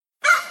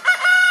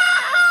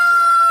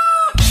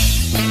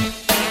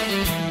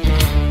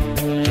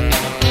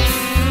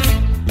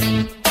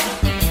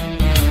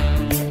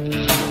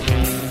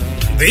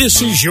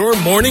This is your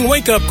morning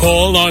wake-up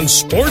call on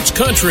Sports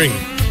Country.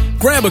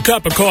 Grab a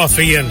cup of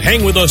coffee and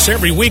hang with us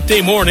every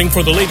weekday morning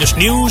for the latest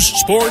news,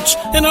 sports,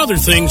 and other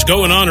things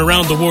going on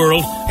around the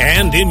world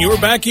and in your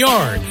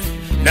backyard.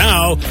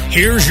 Now,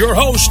 here's your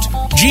host,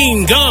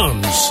 Gene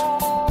Gumbs.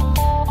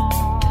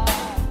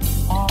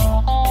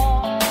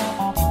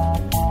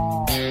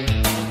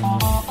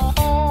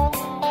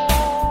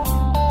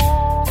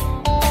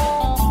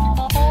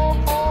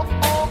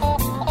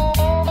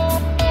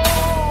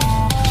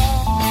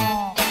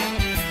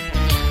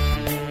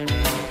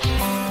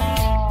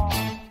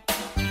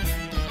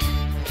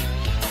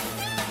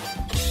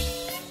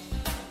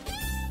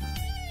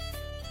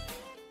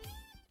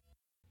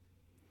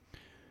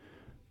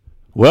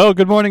 Well,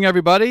 good morning,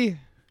 everybody.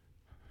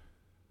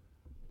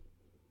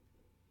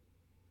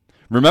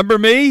 Remember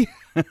me?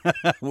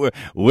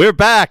 We're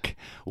back.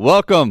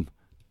 Welcome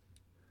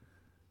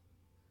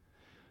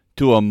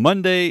to a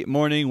Monday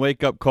morning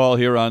wake-up call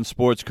here on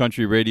Sports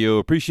Country Radio.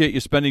 Appreciate you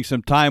spending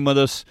some time with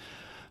us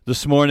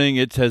this morning.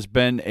 It has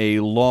been a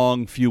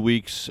long few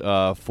weeks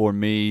for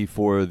me,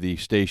 for the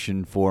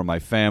station, for my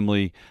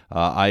family.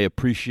 I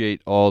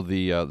appreciate all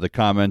the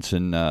comments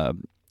and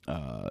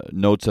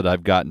notes that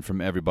I've gotten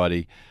from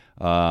everybody.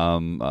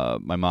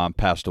 My mom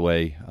passed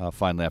away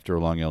finally after a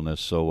long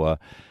illness. So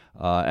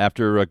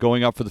after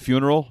going up for the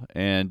funeral,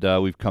 and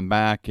we've come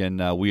back,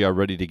 and we are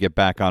ready to get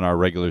back on our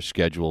regular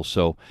schedule.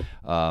 So,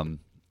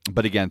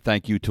 but again,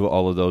 thank you to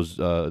all of those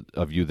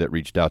of you that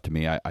reached out to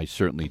me. I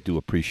certainly do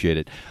appreciate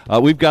it.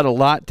 We've got a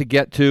lot to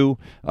get to.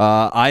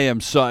 I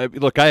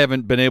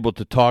haven't been able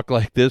to talk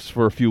like this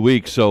for a few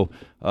weeks, so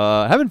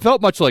haven't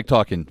felt much like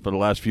talking for the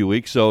last few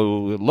weeks.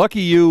 So lucky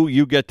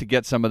you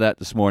get some of that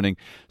this morning.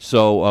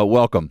 So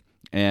welcome.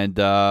 And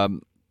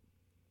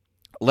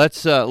let's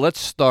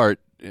start.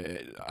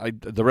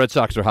 The Red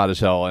Sox are hot as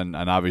hell, and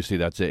obviously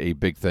that's a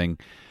big thing.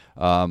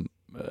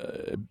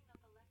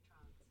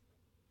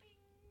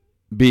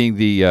 Being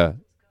the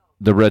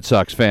Red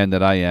Sox fan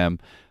that I am,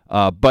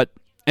 but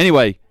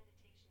anyway,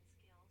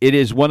 it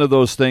is one of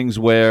those things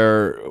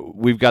where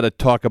we've got to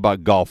talk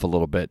about golf a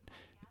little bit.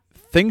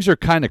 Things are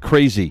kind of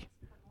crazy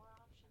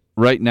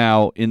right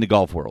now in the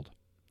golf world,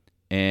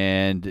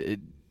 and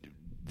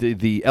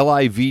the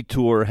LIV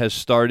tour has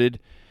started.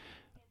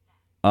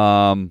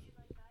 I'm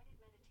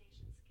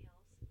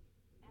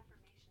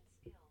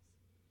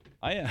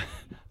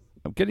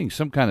getting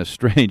some kind of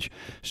strange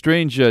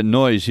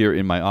noise here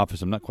in my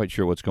office. I'm not quite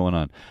sure what's going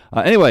on.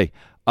 Anyway,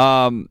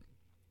 one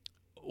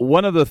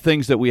of the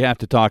things that we have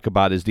to talk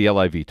about is the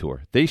LIV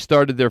tour. They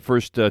started their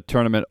first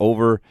tournament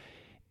over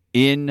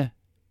in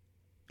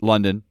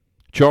London.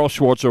 Charles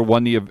Schwartzel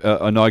won the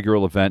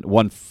inaugural event,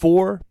 won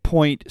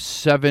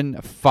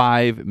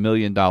 $4.75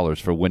 million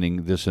for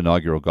winning this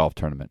inaugural golf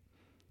tournament.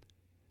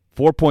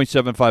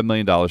 $4.75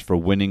 million for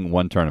winning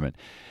one tournament.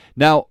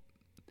 Now,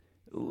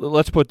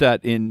 let's put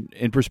that in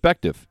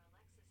perspective.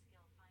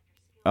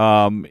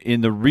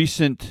 In the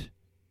recent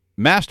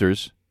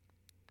Masters,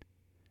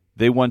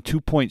 they won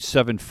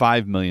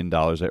 $2.75 million,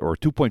 or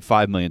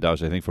 $2.5 million, I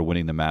think, for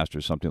winning the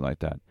Masters, something like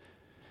that.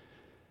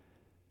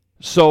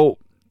 So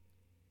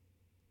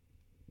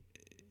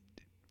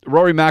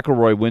Rory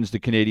McIlroy wins the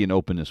Canadian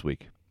Open this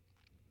week,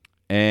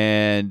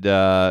 and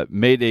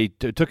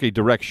took a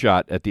direct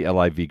shot at the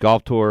LIV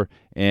Golf Tour.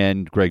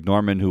 And Greg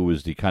Norman, who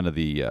was the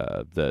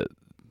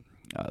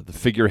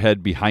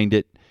figurehead behind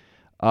it,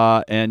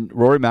 and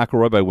Rory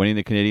McIlroy, by winning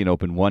the Canadian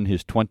Open, won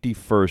his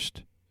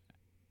 21st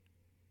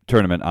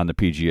tournament on the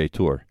PGA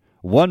Tour.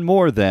 One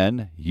more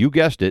than, you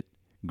guessed it,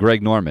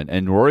 Greg Norman.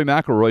 And Rory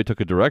McIlroy took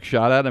a direct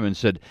shot at him and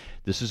said,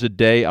 "This is a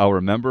day I'll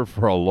remember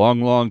for a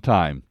long, long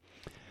time.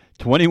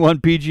 21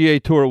 PGA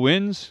Tour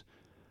wins,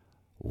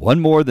 one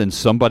more than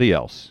somebody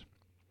else."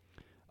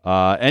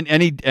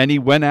 And he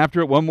went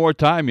after it one more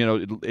time. You know,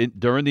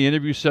 during the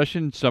interview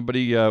session,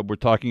 somebody were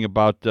talking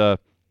about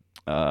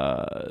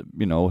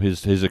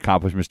his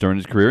accomplishments during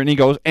his career, and he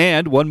goes,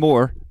 "And one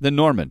more than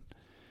Norman."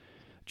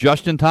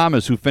 Justin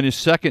Thomas, who finished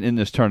second in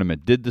this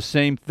tournament, did the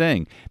same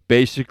thing.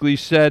 Basically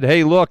said,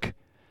 "Hey, look,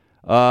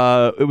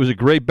 it was a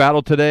great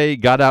battle today.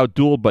 Got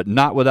outdueled, but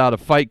not without a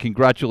fight.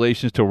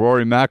 Congratulations to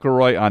Rory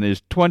McIlroy on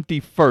his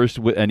 21st,"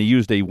 and he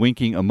used a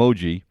winking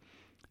emoji.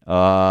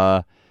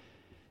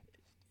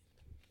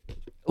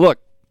 Look,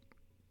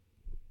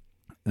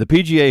 the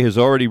PGA has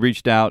already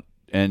reached out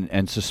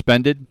and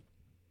suspended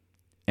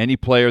any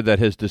player that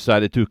has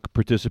decided to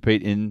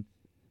participate in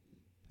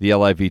the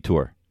LIV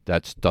Tour.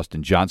 That's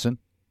Dustin Johnson,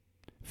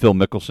 Phil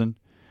Mickelson,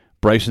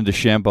 Bryson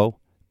DeChambeau,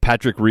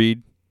 Patrick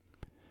Reed,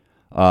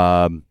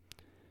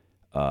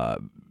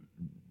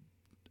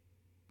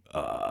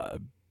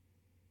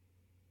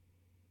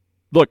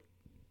 look,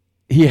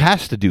 he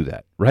has to do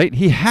that, right?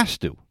 He has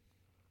to.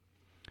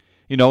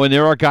 You know, and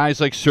there are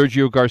guys like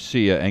Sergio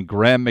Garcia and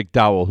Graham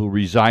McDowell who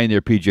resigned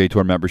their PGA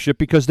Tour membership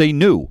because they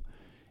knew,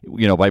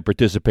 you know, by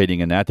participating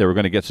in that, they were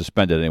going to get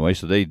suspended anyway,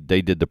 so they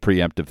did the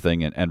preemptive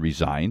thing and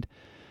resigned.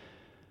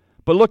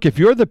 But look, if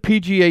you're the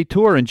PGA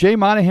Tour, and Jay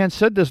Monahan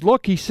said this,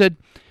 look, he said,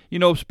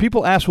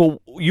 people ask,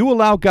 well, you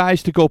allow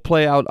guys to go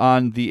play out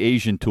on the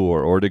Asian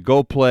tour or to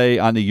go play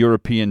on the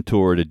European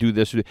tour to do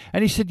this.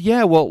 And he said,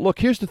 yeah, well, look,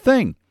 here's the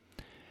thing.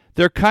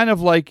 They're kind of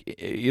like,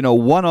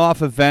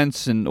 one-off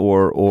events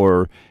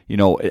or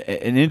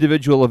an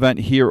individual event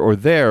here or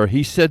there.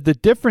 He said the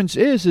difference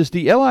is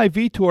the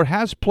LIV Tour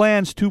has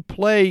plans to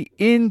play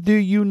in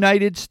the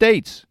United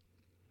States.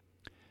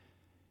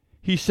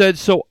 He said,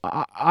 so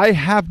I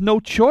have no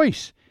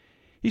choice.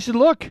 He said,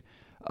 look,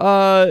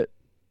 I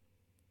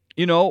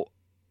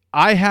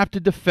have to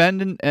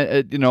defend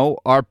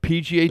our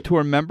PGA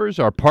Tour members,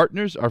 our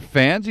partners, our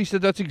fans. He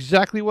said that's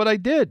exactly what I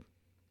did.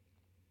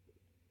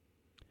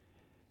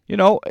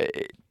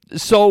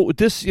 So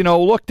this,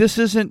 look, this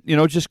isn't,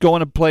 just going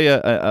to play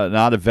an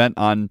odd event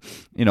on,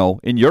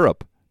 in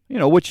Europe,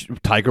 which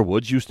Tiger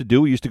Woods used to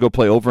do. He used to go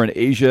play over in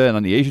Asia and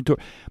on the Asian Tour.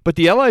 But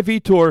the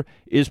LIV Tour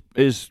is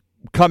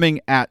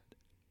coming at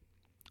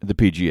the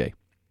PGA.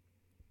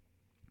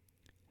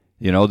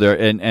 There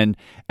and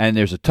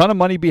there's a ton of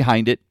money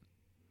behind it,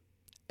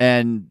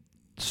 and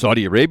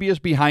Saudi Arabia is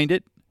behind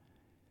it.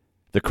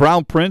 The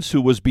Crown Prince,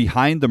 who was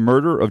behind the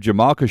murder of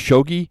Jamal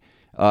Khashoggi,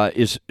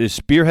 is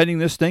spearheading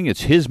this thing.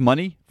 It's his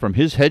money from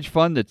his hedge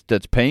fund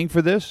that's paying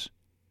for this.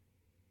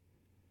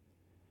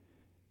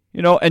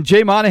 And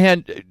Jay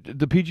Monahan,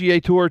 the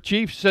PGA Tour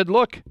chief, said,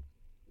 look,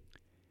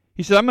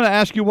 he said, I'm going to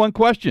ask you one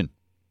question.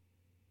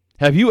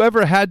 Have you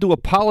ever had to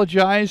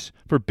apologize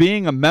for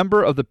being a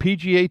member of the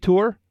PGA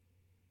Tour?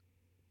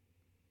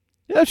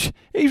 Yes,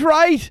 he's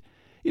right.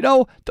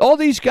 All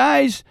these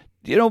guys,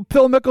 Phil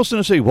Mickelson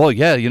will say, well,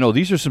 yeah,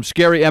 these are some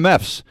scary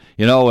MFs,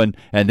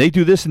 and they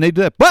do this and they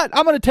do that. But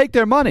I'm going to take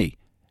their money.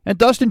 And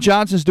Dustin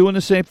Johnson's doing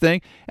the same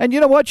thing. And you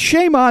know what?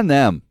 Shame on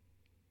them.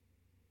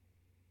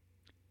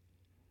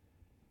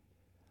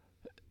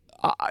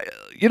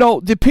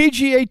 The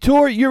PGA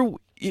Tour,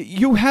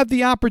 you have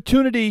the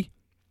opportunity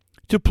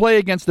to play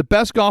against the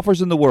best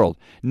golfers in the world.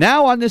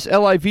 Now on this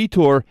LIV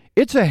Tour,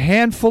 it's a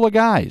handful of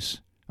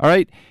guys. All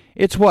right?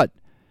 It's what?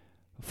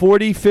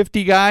 40,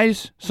 50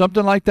 guys,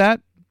 something like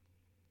that.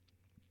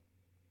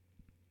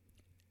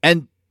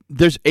 And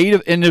there's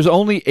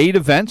only 8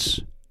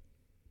 events.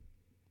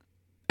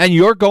 And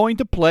you're going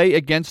to play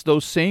against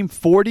those same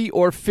 40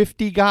 or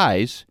 50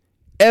 guys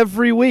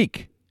every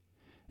week.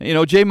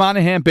 Jay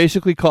Monahan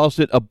basically calls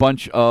it a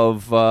bunch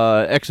of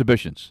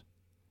exhibitions.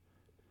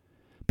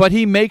 But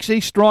he makes a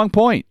strong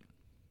point.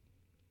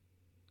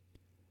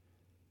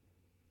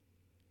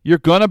 You're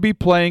going to be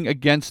playing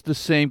against the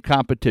same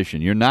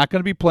competition. You're not going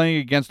to be playing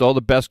against all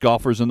the best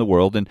golfers in the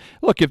world. And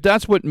look,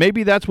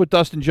 maybe that's what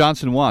Dustin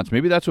Johnson wants.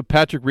 Maybe that's what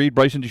Patrick Reed,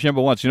 Bryson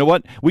DeChambeau wants. You know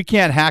what? We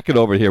can't hack it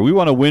over here. We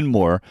want to win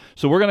more.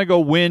 So we're going to go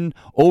win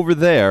over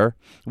there.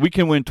 We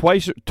can win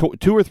 2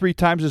 or 3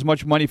 times as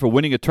much money for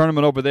winning a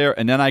tournament over there,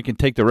 and then I can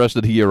take the rest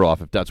of the year off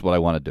if that's what I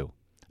want to do.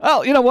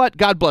 Well, you know what?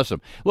 God bless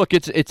them. Look,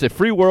 it's a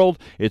free world.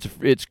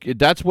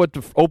 That's what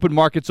the open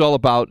market's all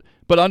about.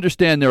 But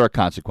understand there are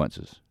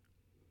consequences.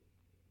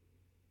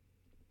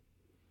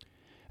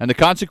 And the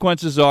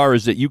consequences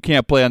is that you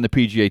can't play on the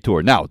PGA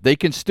Tour. Now, they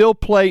can still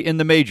play in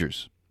the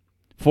majors.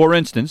 For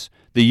instance,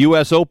 the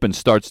U.S. Open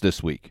starts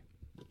this week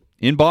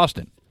in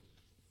Boston,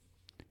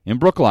 in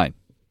Brookline.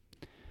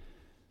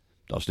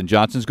 Dustin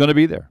Johnson's going to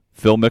be there.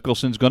 Phil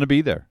Mickelson's going to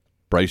be there.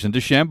 Bryson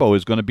DeChambeau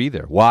is going to be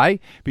there. Why?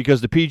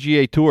 Because the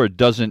PGA Tour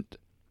doesn't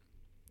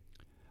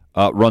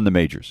run the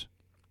majors.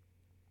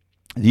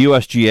 The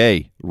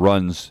USGA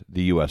runs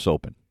the U.S.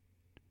 Open.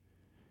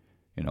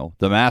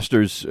 The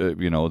Masters,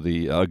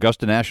 the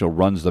Augusta National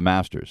runs the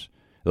Masters.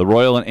 The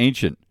Royal and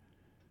Ancient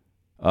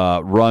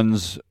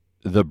runs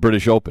the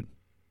British Open.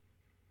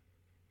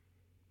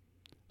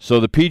 So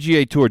the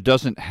PGA Tour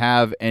doesn't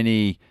have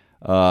any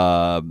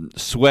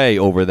sway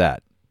over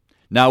that.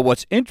 Now,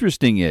 what's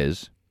interesting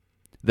is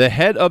the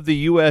head of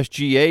the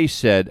USGA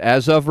said,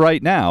 as of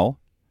right now,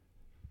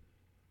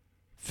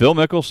 Phil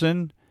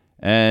Mickelson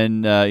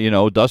and,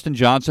 Dustin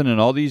Johnson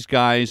and all these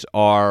guys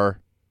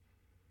are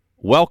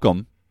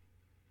welcome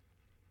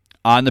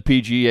on the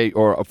PGA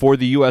or for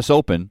the U.S.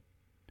 Open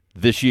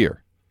this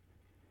year.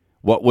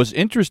 What was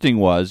interesting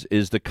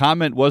is the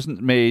comment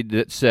wasn't made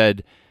that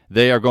said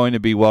they are going to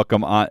be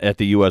welcome at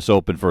the U.S.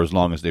 Open for as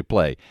long as they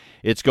play.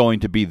 It's going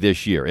to be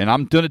this year. And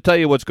I'm going to tell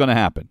you what's going to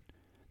happen.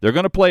 They're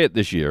going to play it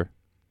this year,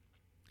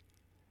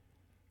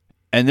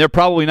 and they're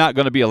probably not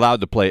going to be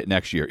allowed to play it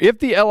next year. If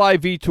the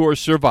LIV Tour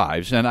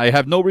survives, and I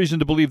have no reason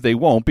to believe they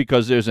won't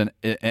because there's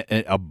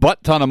a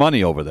butt ton of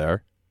money over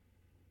there.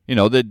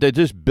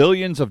 There's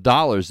billions of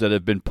dollars that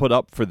have been put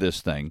up for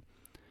this thing.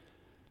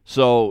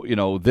 So,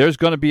 there's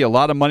going to be a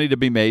lot of money to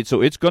be made,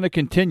 so it's going to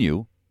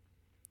continue.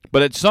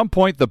 But at some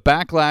point, the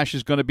backlash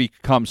is going to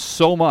become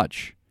so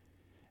much,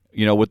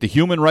 with the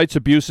human rights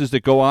abuses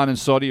that go on in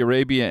Saudi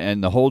Arabia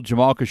and the whole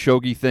Jamal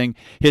Khashoggi thing.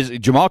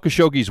 Jamal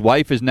Khashoggi's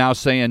wife is now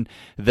saying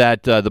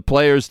that the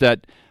players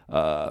that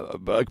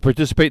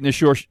participate in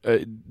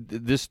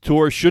this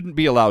tour shouldn't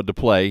be allowed to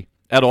play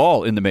at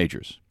all in the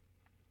majors.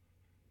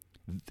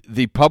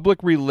 The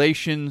public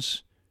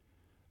relations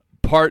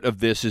part of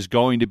this is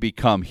going to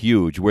become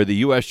huge, where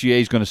the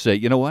USGA is going to say,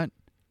 you know what?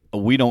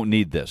 we don't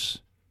need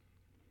this.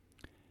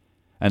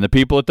 And the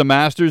people at the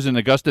Masters and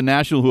Augusta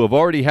National who have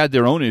already had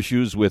their own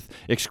issues with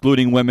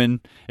excluding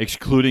women,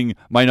 excluding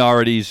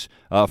minorities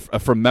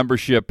from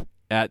membership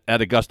at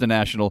Augusta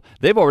National,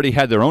 they've already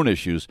had their own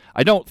issues.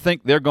 I don't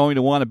think they're going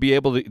to want to be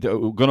able to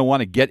going to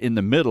want to get in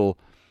the middle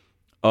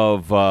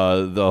of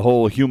the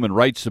whole human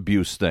rights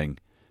abuse thing.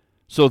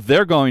 So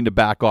they're going to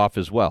back off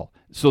as well.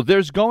 So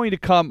there's going to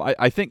come,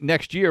 I think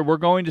next year, we're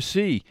going to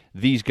see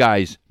these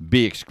guys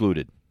be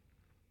excluded.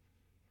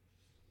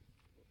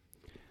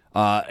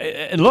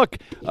 And look,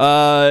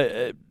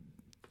 I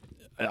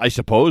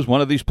suppose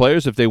one of these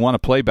players, if they want to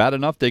play bad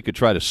enough, they could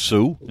try to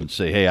sue and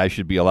say, "Hey, I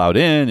should be allowed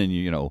in," and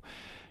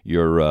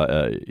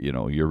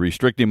you're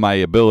restricting my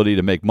ability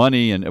to make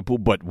money,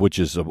 but which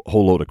is a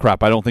whole load of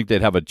crap. I don't think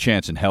they'd have a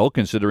chance in hell,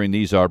 considering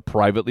these are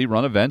privately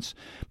run events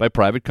by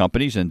private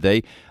companies, and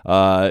they,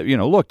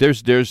 look,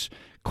 there's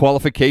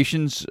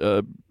qualifications.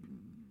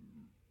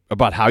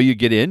 About how you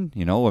get in,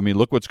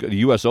 look what's the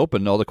U.S.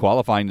 Open, all the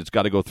qualifying that's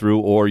got to go through,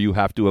 or you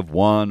have to have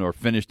won or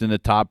finished in the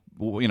top,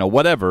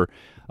 whatever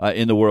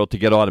in the world to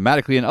get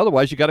automatically, and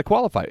otherwise you got to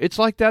qualify. It's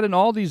like that in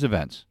all these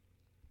events.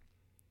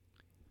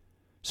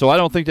 So I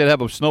don't think they'd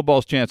have a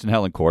snowball's chance in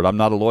hell in court. I'm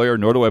not a lawyer,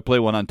 nor do I play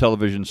one on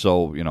television,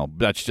 so,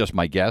 that's just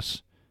my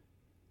guess.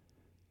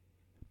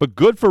 But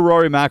good for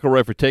Rory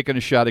McIlroy for taking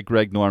a shot at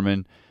Greg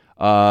Norman.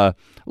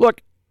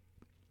 Look,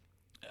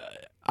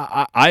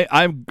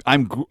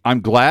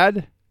 I'm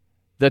glad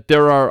that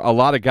there are a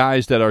lot of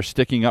guys that are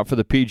sticking up for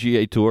the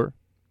PGA Tour.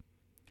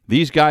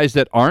 These guys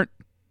that aren't,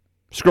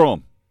 screw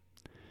them.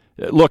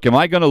 Look, am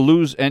I going to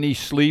lose any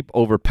sleep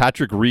over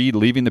Patrick Reed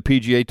leaving the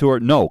PGA Tour?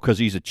 No, because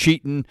he's a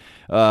cheating,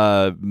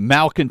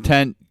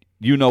 malcontent,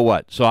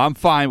 you-know-what. So I'm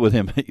fine with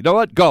him. You know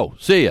what? Go.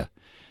 See ya.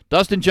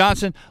 Dustin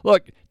Johnson,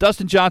 look,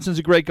 Dustin Johnson's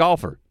a great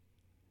golfer.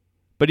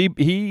 But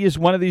he is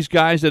one of these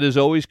guys that has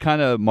always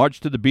kind of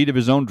marched to the beat of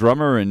his own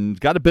drummer and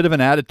got a bit of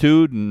an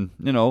attitude, and,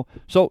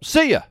 so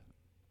see ya.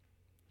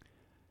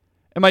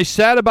 Am I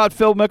sad about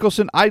Phil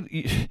Mickelson? I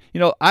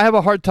have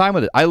a hard time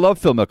with it. I love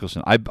Phil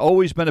Mickelson. I've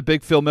always been a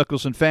big Phil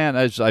Mickelson fan.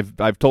 As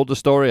I've told the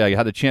story, I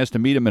had a chance to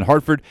meet him in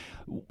Hartford.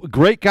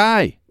 Great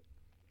guy.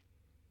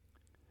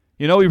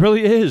 He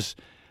really is.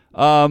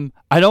 I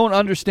don't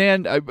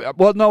understand.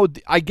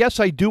 I guess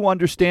I do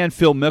understand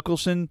Phil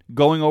Mickelson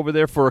going over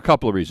there for a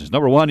couple of reasons.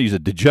 Number one, he's a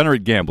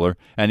degenerate gambler,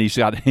 and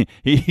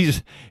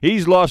he's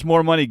lost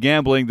more money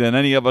gambling than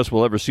any of us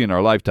will ever see in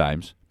our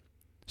lifetimes.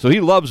 So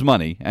he loves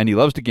money, and he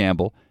loves to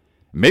gamble.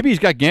 Maybe he's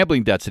got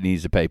gambling debts that he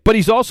needs to pay. But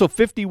he's also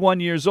 51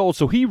 years old,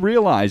 so he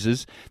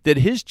realizes that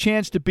his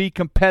chance to be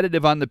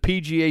competitive on the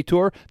PGA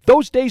Tour,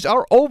 those days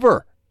are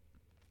over.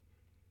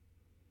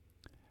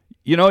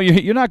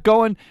 You're not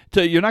going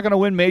to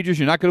win majors.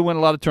 You're not going to win a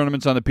lot of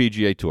tournaments on the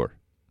PGA Tour.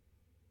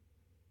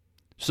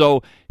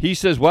 So he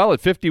says, well, at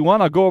 51,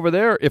 I'll go over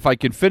there. If I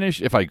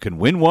can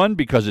win one,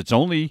 because it's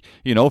only,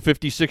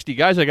 50, 60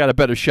 guys, I got a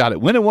better shot at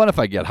winning one if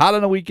I get hot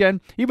on the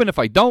weekend. Even if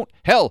I don't,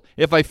 hell,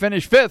 if I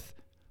finish fifth,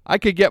 I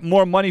could get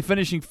more money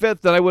finishing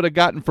fifth than I would have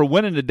gotten for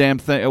winning the damn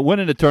thing,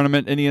 winning the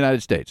tournament in the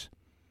United States.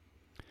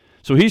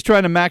 So he's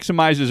trying to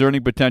maximize his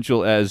earning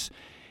potential as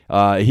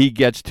he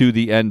gets to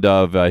the end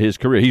of his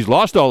career. He's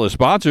lost all his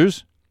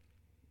sponsors.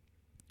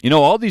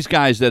 All these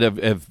guys that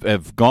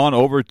have gone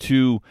over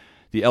to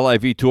the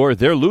LIV Tour,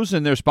 they're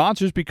losing their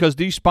sponsors because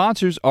these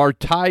sponsors are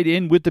tied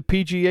in with the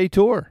PGA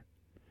Tour.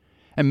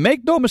 And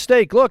make no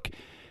mistake, look,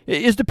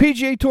 is the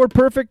PGA Tour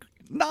perfect?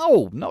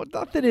 No,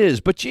 nothing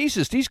is. But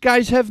Jesus, these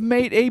guys have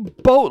made a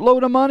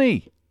boatload of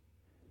money.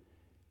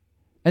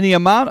 And the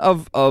amount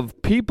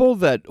of people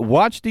that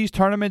watch these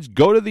tournaments,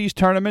 go to these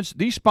tournaments,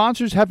 these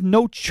sponsors have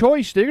no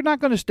choice. They're not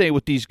going to stay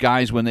with these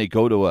guys when they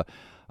go to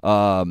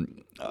a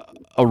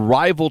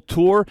rival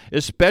tour,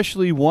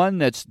 especially one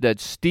that's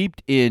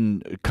steeped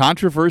in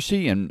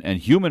controversy and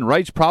human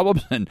rights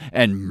problems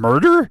and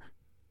murder.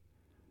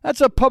 That's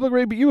a public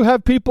radio. You'd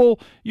have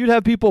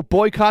people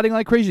boycotting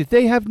like crazy.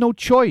 They have no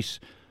choice.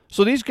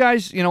 So these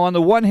guys, on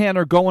the one hand,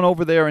 are going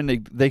over there and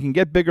they can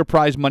get bigger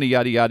prize money,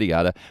 yada, yada,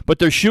 yada, but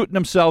they're shooting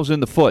themselves in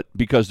the foot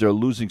because they're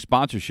losing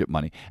sponsorship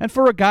money. And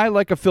for a guy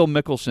like a Phil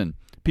Mickelson,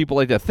 people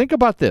like that, think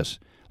about this.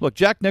 Look,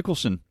 Jack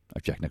Nicklaus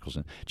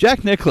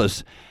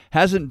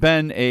hasn't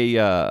been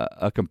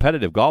a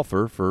competitive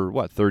golfer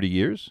for, 30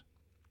 years?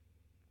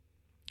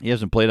 He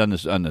hasn't played on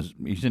this,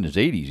 he's in his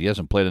 80s. He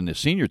hasn't played on the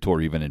senior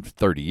tour even in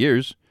 30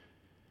 years.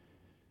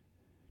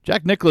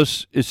 Jack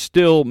Nicklaus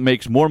still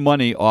makes more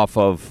money off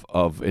of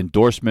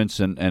endorsements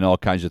and all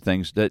kinds of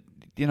things that,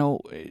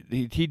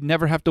 he'd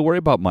never have to worry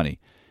about money.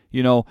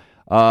 Phil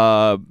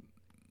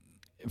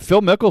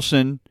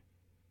Mickelson,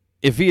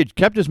 if he had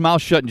kept his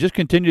mouth shut and just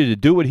continued to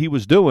do what he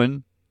was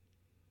doing,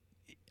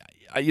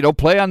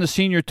 play on the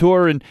senior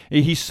tour, and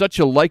he's such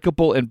a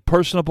likable and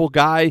personable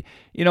guy,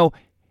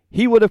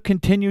 he would have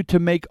continued to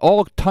make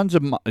tons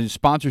of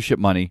sponsorship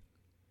money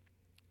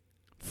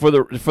for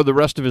the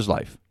rest of his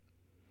life.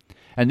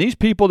 And these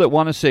people that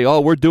want to say, "Oh,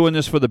 we're doing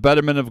this for the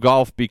betterment of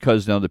golf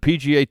because the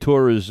PGA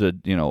Tour is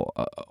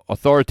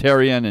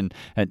authoritarian,"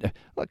 and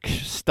look,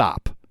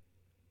 stop.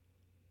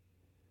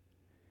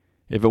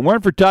 If it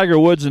weren't for Tiger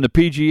Woods and the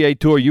PGA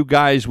Tour, you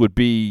guys would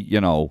be,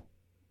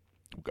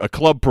 a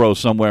club pro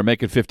somewhere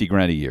making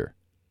 $50,000 a year.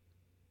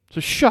 So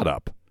shut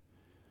up.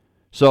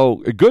 So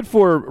good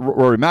for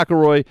Rory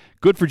McIlroy.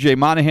 Good for Jay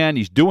Monahan.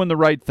 He's doing the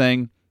right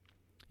thing.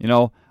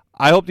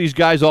 I hope these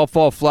guys all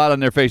fall flat on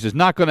their faces.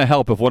 Not going to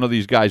help if one of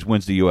these guys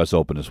wins the U.S.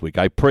 Open this week.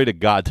 I pray to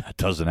God that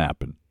doesn't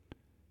happen.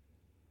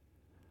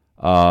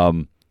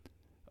 But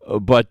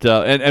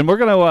we're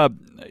going to.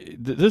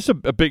 This is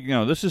a big.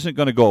 This isn't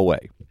going to go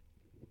away.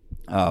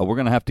 We're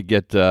going to have to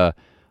get Sam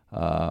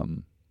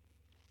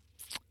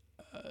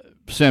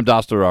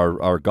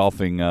Dostler, our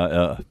golfing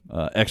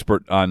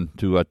expert, on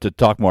to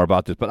talk more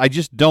about this. But I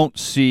just don't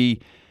see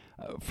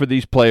for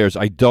these players.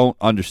 I don't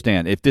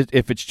understand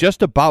if it's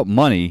just about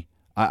money.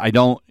 I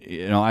don't.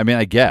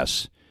 I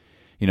guess.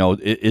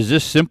 Is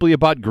this simply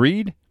about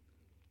greed,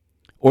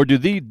 or do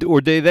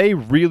they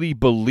really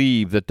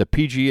believe that the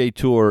PGA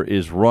Tour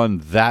is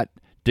run that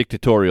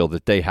dictatorial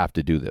that they have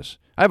to do this?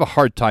 I have a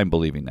hard time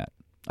believing that.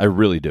 I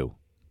really do.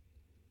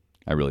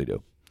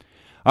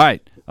 All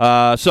right.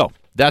 So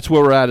that's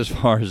where we're at as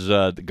far as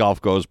the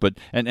golf goes. But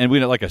and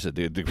we, like I said,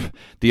 the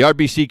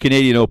RBC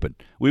Canadian Open.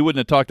 We wouldn't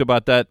have talked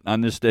about that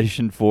on this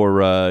station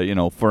for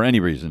any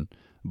reason.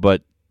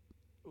 But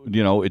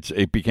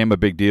it became a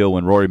big deal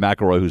when Rory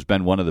McIlroy, who's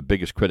been one of the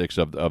biggest critics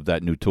of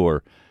that new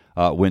tour,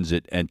 wins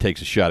it and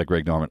takes a shot at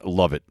Greg Norman.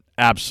 Love it.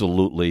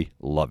 Absolutely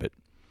love it.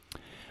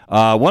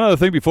 One other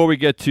thing before we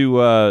get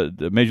to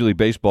Major League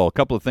Baseball, a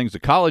couple of things. The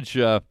college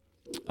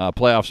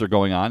playoffs are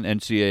going on,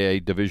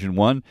 NCAA Division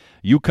I.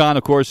 UConn,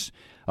 of course,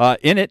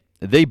 in it.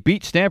 They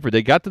beat Stanford.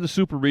 They got to the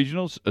Super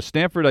Regionals.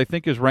 Stanford, I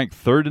think, is ranked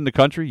third in the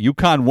country.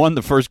 UConn won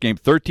the first game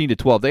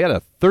 13-12. They had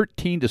a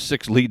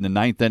 13-6 lead in the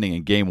ninth inning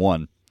in Game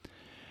 1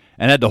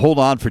 and had to hold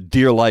on for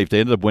dear life.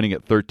 They ended up winning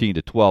at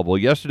 13-12. Well,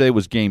 yesterday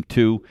was Game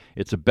 2.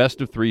 It's a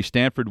best of 3.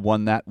 Stanford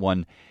won that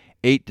one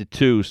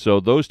 8-2. So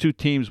those two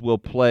teams will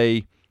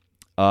play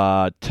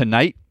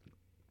tonight,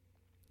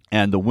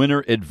 and the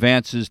winner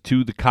advances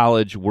to the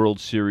College World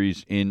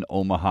Series in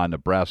Omaha,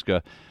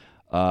 Nebraska.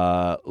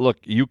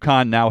 Look,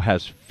 UConn now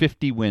has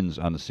 50 wins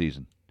on the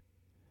season.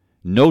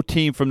 No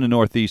team from the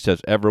Northeast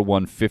has ever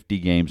won 50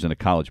 games in a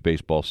college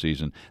baseball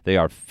season. They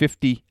are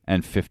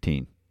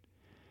 50-15.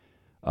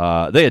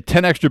 They had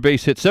 10 extra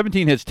base hits,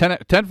 17 hits,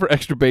 10 for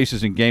extra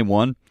bases in Game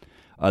 1.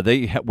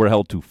 They were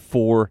held to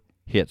 4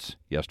 hits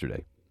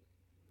yesterday.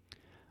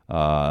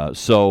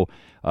 So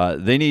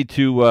they need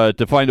to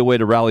find a way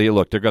to rally.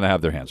 Look, they're going to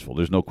have their hands full.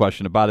 There's no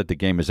question about it. The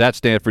game is at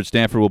Stanford.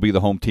 Stanford will be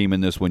the home team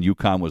in this one.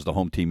 UConn was the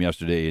home team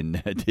yesterday,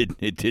 and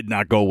it did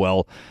not go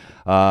well.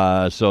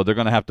 So they're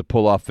going to have to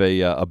pull off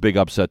a big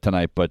upset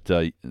tonight. But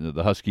the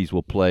Huskies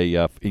will play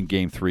in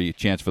Game 3, a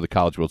chance for the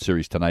College World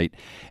Series tonight.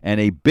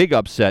 And a big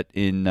upset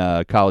in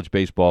college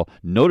baseball.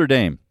 Notre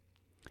Dame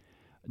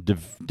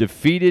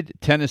defeated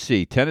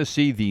Tennessee.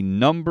 Tennessee, the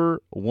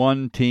number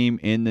 1 team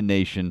in the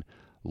nation,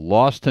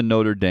 lost to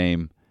Notre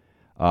Dame.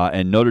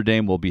 And Notre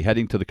Dame will be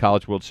heading to the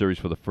College World Series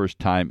for the first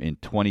time in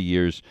 20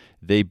 years.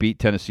 They beat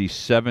Tennessee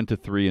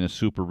 7-3 in a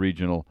Super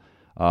Regional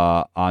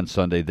on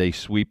Sunday. They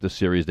sweep the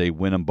series. They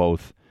win them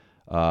both.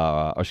 They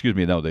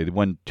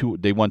won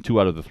 2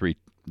 out of the 3.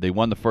 They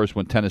won the first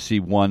one. Tennessee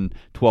won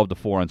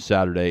 12-4 on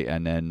Saturday,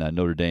 and then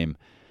Notre Dame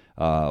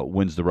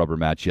wins the rubber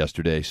match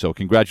yesterday. So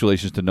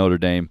congratulations to Notre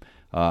Dame,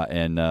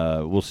 and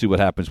we'll see what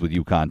happens with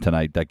UConn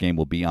tonight. That game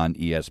will be on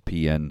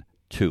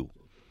ESPN2.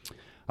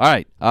 All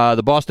right,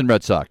 the Boston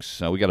Red Sox.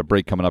 We got a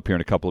break coming up here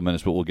in a couple of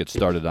minutes, but we'll get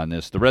started on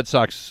this. The Red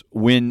Sox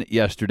win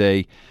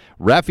yesterday.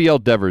 Rafael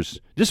Devers,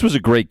 this was a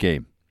great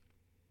game.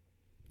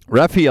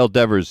 Rafael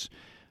Devers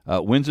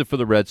wins it for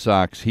the Red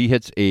Sox. He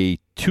hits a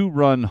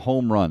 2-run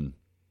home run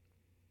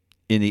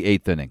in the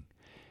 8th inning.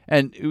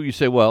 And you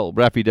say, well,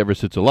 Rafael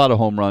Devers hits a lot of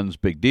home runs,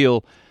 big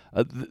deal.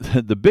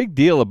 The big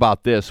deal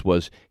about this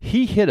was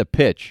he hit a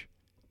pitch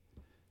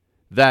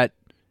that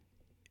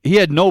he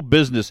had no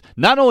business.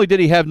 Not only did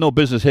he have no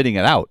business hitting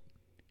it out,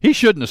 he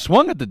shouldn't have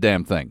swung at the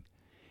damn thing.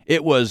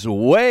 It was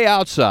way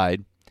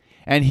outside,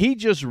 and he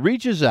just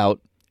reaches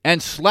out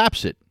and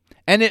slaps it.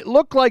 And it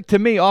looked like, to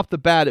me, off the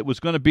bat, it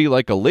was going to be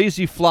like a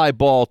lazy fly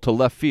ball to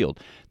left field.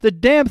 The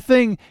damn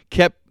thing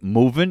kept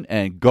moving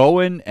and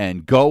going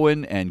and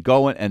going and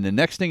going, and the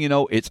next thing you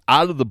know, it's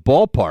out of the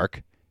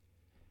ballpark.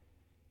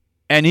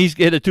 And he's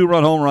hit a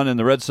 2-run home run, and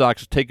the Red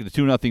Sox take the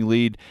 2-0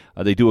 lead.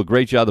 They do a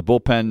great job. The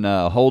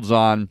bullpen holds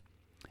on.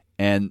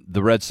 And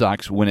the Red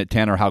Sox win it.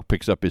 Tanner Houck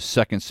picks up his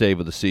second save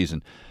of the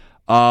season.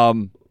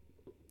 And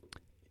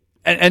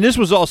this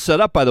was all set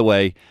up, by the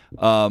way,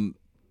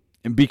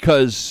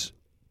 because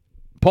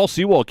Paul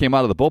Sewald came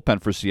out of the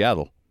bullpen for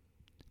Seattle.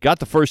 Got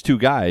the first 2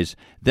 guys.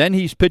 Then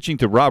he's pitching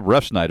to Rob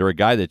Refsnyder, a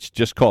guy that's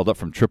just called up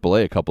from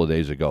AAA a couple of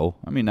days ago.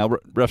 I mean, now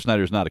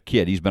Refsnyder's not a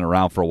kid. He's been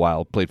around for a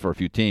while, played for a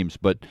few teams,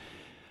 but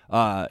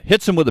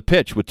hits him with a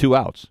pitch with 2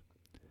 outs.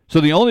 So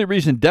the only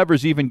reason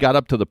Devers even got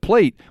up to the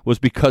plate was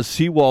because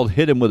Sewald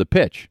hit him with a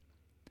pitch,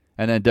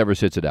 and then Devers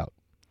hits it out.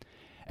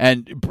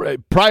 And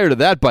prior to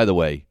that, by the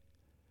way,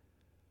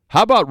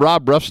 how about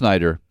Rob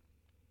Refsnyder,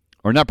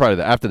 or not prior to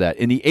that, after that,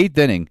 in the 8th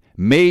inning,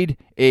 made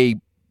a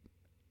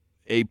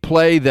a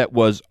play that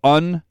was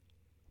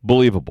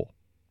unbelievable.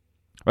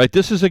 Right?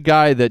 This is a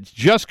guy that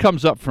just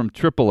comes up from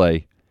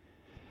AAA.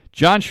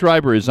 John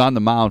Schreiber is on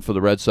the mound for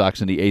the Red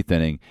Sox in the 8th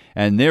inning,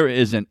 and there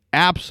is an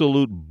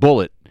absolute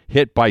bullet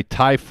hit by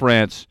Ty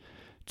France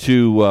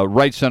to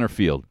right center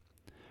field.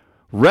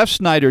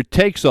 Refsnyder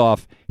takes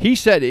off. He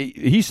said,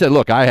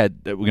 look, I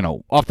had,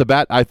 off the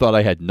bat, I thought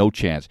I had no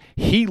chance.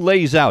 He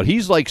lays out.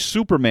 He's like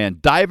Superman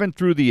diving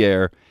through the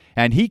air,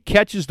 and he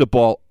catches the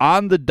ball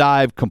on the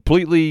dive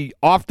completely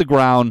off the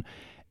ground,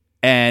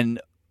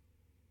 and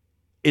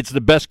it's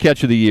the best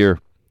catch of the year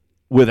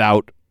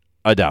without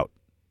a doubt.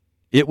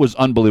 It was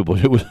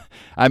unbelievable.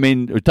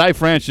 Ty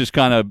France just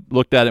kind of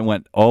looked at it and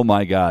went, oh,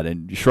 my God.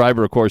 And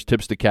Schreiber, of course,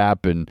 tips the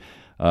cap. And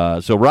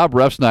so Rob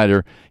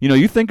Refsnyder,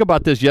 you think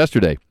about this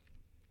yesterday.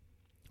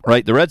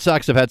 Right, the Red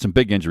Sox have had some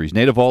big injuries.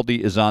 Nate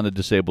Eovaldi is on the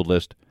disabled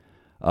list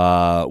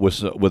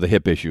with a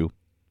hip issue.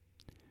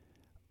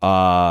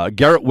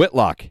 Garrett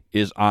Whitlock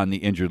is on the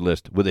injured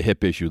list with a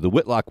hip issue. The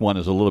Whitlock one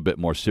is a little bit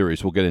more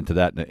serious. We'll get into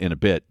that in a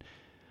bit.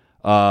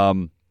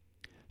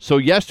 So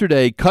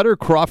yesterday, Cutter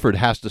Crawford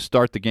has to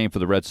start the game for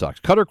the Red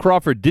Sox. Cutter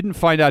Crawford didn't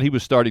find out he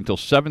was starting until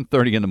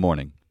 7:30 in the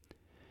morning.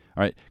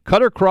 All right,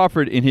 Cutter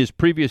Crawford in his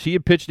previous, he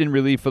had pitched in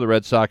relief for the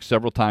Red Sox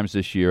several times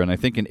this year, and I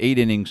think in 8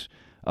 innings.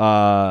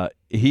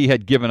 He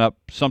had given up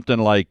something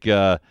like,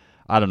 10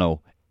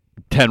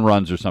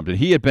 runs or something.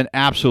 He had been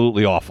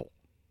absolutely awful,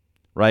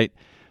 right?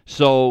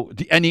 So,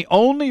 the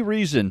only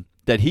reason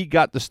that he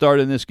got the start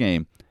in this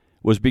game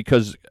was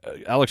because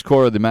Alex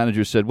Cora, the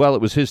manager, said, well,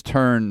 it was his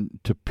turn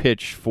to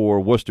pitch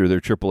for Worcester,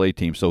 their AAA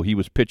team. So he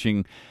was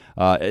pitching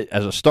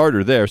as a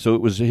starter there. So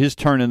it was his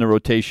turn in the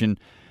rotation.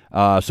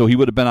 So he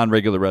would have been on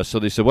regular rest. So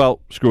they said,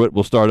 well, screw it.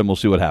 We'll start him. We'll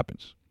see what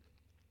happens.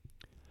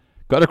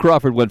 Cutter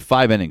Crawford went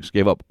 5 innings,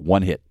 gave up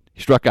 1 hit.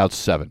 He struck out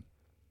 7.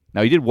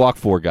 Now, he did walk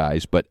 4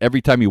 guys, but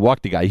every time he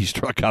walked a guy, he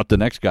struck out the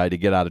next guy to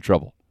get out of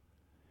trouble.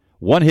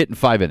 1 hit in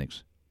 5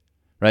 innings,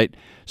 right?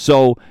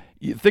 So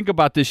you think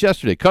about this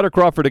yesterday. Cutter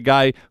Crawford, a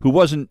guy who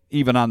wasn't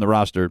even on the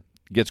roster,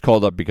 gets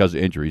called up because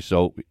of injury.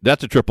 So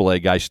that's a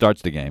AAA guy,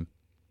 starts the game.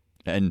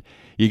 And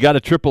you got a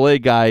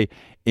AAA guy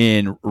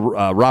in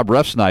Rob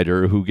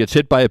Refsnyder who gets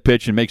hit by a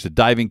pitch and makes a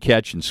diving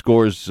catch and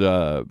scores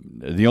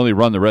the only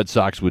run the Red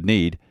Sox would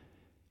need.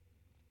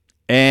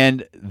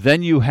 And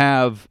then you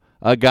have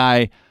a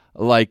guy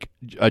like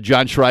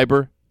John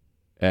Schreiber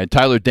and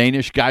Tyler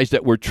Danish, guys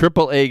that were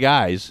AAA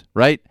guys,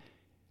 right,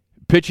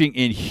 pitching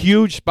in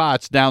huge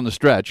spots down the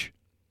stretch.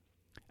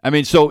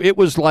 So it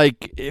was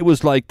like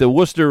the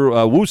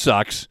Worcester Woo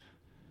Sox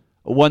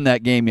won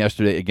that game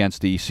yesterday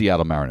against the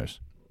Seattle Mariners.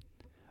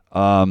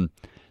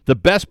 The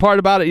best part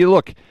about it, you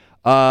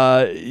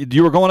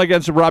were going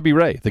against Robbie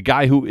Ray, the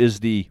guy who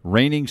is the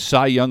reigning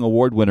Cy Young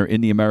Award winner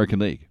in the American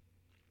League.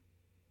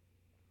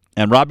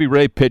 And Robbie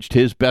Ray pitched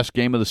his best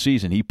game of the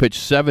season. He pitched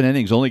 7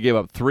 innings, only gave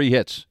up 3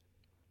 hits.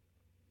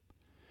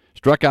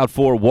 Struck out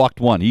 4,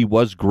 walked 1. He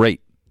was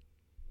great.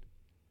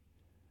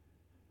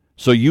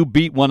 So you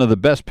beat one of the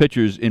best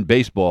pitchers in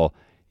baseball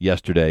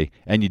yesterday,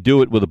 and you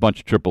do it with a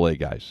bunch of AAA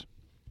guys.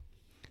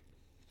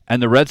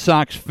 And the Red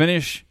Sox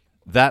finish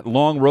that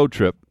long road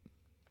trip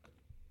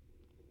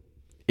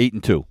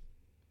 8-2.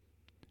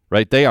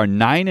 Right? They are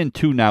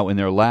 9-2 now in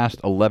their last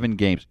 11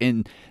 games.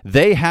 And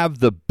they have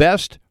the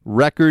best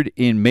record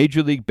in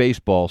Major League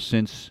Baseball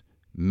since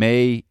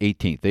May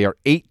 18th. They are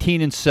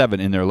 18-7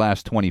 in their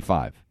last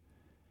 25.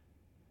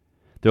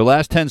 Their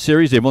last 10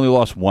 series, they've only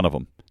lost 1 of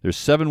them. They're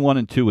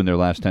 7-1-2 in their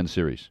last 10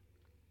 series.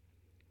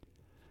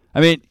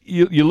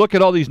 You look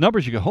at all these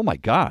numbers, you go, oh my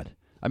God.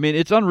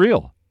 It's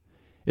unreal.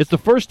 It's the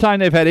first time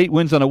they've had 8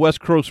 wins on a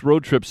West Coast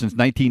road trip since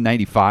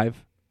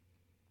 1995.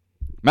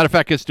 Matter of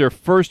fact, it's their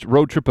first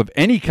road trip of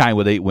any kind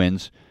with 8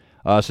 wins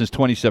since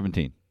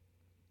 2017.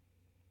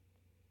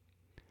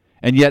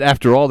 And yet,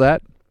 after all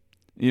that,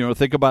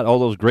 think about all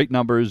those great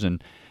numbers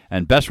and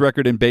best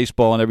record in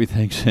baseball and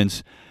everything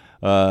since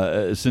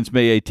May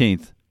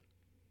 18th.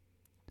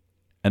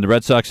 And the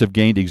Red Sox have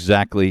gained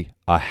exactly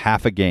a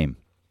half a game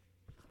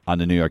on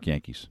the New York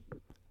Yankees.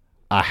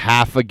 A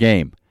half a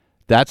game.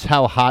 That's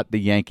how hot the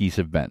Yankees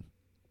have been.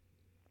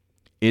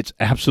 It's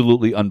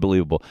absolutely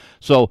unbelievable.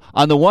 So,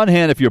 on the one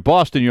hand, if you're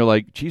Boston, you're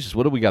like, Jesus,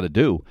 what do we got to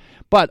do?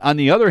 But on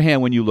the other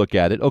hand, when you look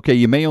at it, okay,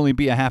 you may only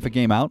be a half a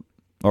game out,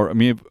 or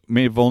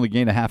may have only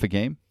gained a half a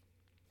game.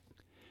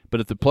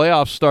 But if the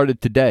playoffs started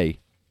today,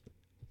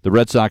 the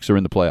Red Sox are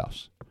in the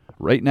playoffs.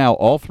 Right now,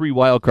 all 3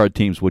 wildcard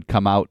teams would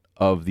come out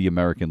of the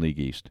American League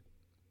East.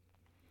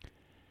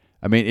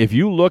 If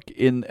you look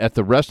at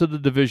the rest of the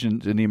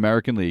divisions in the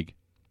American League,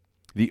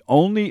 the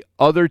only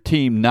other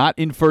team not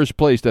in first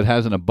place that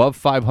has an above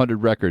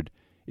 500 record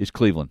is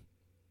Cleveland.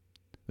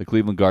 The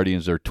Cleveland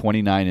Guardians are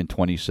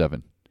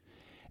 29-27.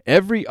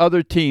 Every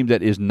other team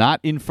that is not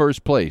in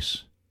first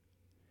place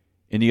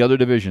in the other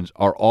divisions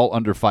are all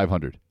under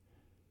 500.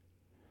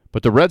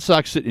 But the Red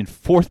Sox sit in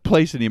 4th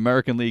place in the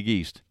American League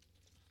East,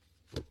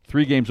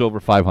 3 games over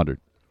 500.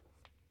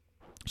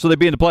 So they'd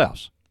be in the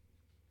playoffs.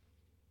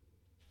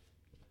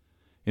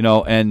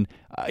 And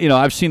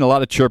I've seen a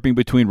lot of chirping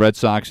between Red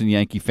Sox and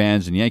Yankee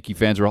fans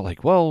are all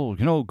like, well,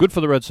 good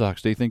for the Red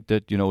Sox. They think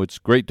that, it's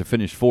great to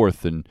finish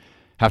fourth and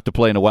have to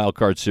play in a wild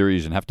card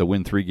series and have to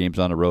win 3 games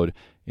on the road.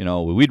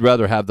 We'd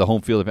rather have the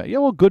home field event. Yeah,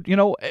 well, good.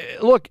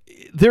 Look,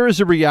 there is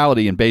a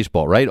reality in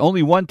baseball, right?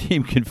 Only one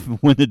team can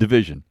win the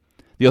division.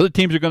 The other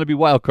teams are going to be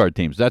wild card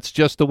teams. That's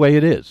just the way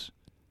it is.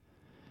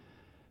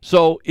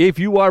 So if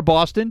you are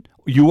Boston,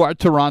 you are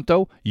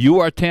Toronto, you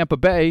are Tampa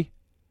Bay,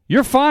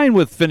 you're fine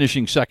with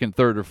finishing second,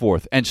 third, or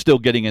fourth and still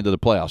getting into the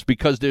playoffs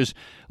because there's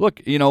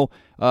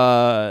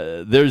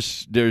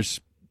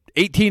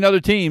 18 other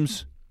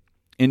teams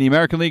in the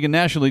American League and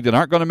National League that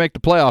aren't going to make the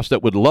playoffs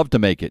that would love to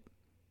make it.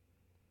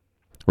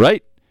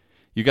 Right?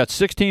 You got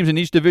 6 teams in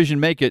each division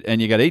make it,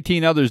 and you got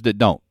 18 others that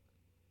don't.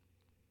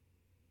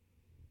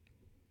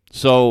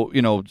 So,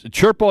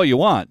 chirp all you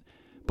want,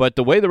 but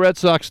the way the Red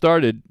Sox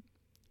started,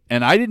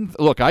 and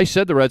I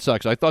said the Red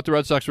Sox, I thought the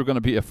Red Sox were going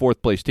to be a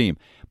 4th-place team,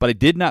 but I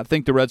did not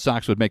think the Red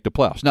Sox would make the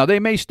playoffs. Now, they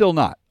may still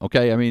not,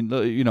 okay? I mean,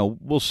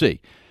 we'll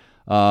see.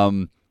 But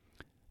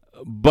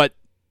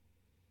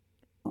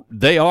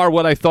they are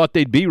what I thought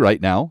they'd be right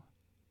now.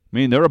 I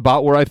mean, they're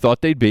about where I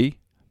thought they'd be.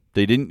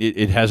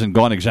 It hasn't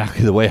gone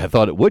exactly the way I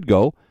thought it would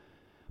go.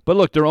 But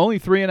look, they're only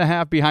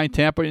 3.5 behind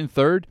Tampa in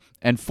third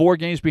and 4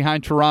 games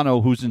behind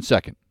Toronto, who's in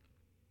second.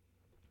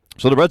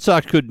 So the Red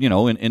Sox could,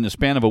 in the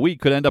span of a week,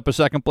 could end up a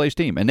second-place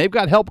team. And they've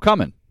got help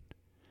coming.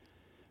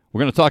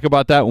 We're going to talk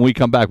about that when we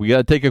come back. We got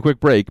to take a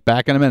quick break.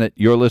 Back in a minute.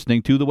 You're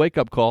listening to The Wake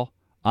Up Call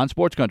on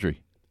Sports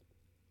Country.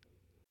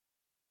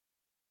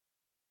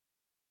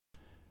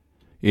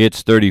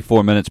 It's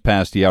 34 minutes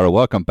past the hour.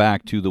 Welcome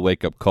back to The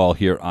Wake Up Call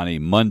here on a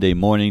Monday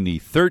morning, the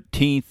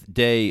 13th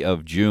day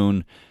of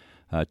June,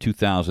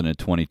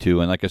 2022.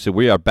 And like I said,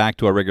 we are back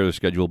to our regular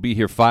schedule. We'll be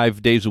here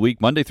 5 days a week,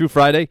 Monday through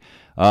Friday.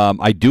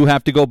 I do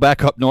have to go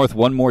back up north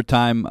one more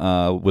time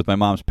with my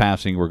mom's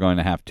passing. We're going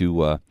to have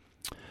to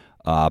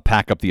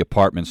pack up the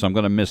apartment, so I'm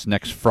going to miss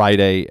next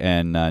Friday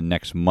and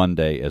next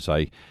Monday as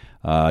I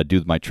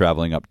do my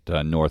traveling up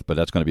north, but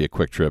that's going to be a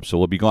quick trip. So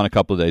we'll be gone a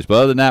couple of days. But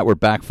other than that, we're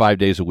back 5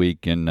 days a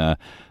week and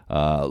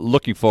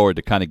looking forward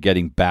to kind of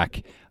getting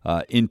back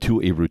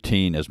into a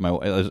routine.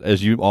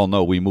 As you all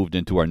know, we moved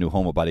into our new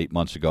home about 8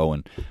 months ago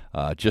and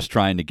just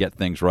trying to get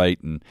things right.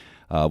 And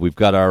we've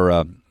got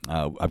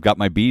I've got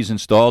my bees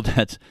installed.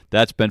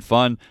 That's been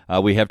fun.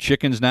 We have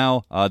chickens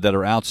now that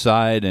are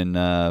outside, and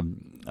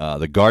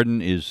the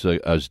garden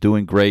is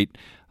doing great.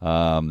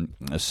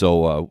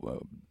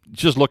 So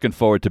just looking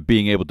forward to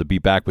being able to be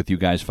back with you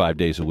guys 5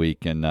 days a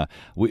week. And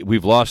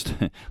we've lost,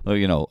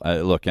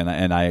 look,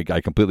 and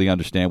I completely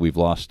understand. We've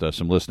lost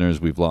some listeners.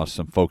 We've lost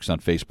some folks on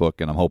Facebook,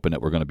 and I'm hoping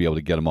that we're going to be able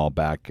to get them all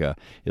back.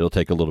 It'll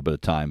take a little bit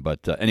of time. But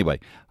anyway,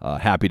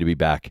 happy to be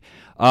back.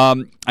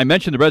 I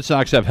mentioned the Red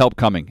Sox have help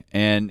coming.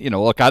 And,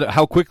 look,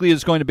 how quickly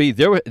it's going to be.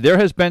 There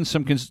has been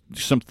some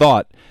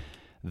thought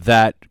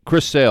that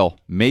Chris Sale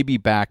may be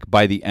back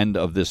by the end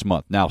of this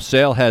month. Now,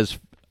 Sale has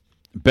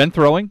been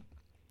throwing.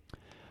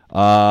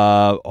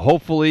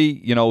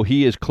 Hopefully,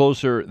 he is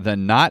closer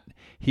than not.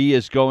 He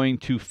is going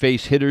to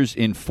face hitters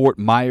in Fort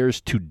Myers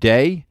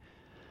today.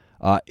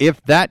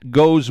 If that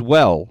goes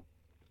well,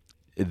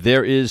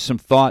 there is some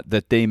thought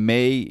that they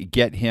may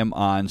get him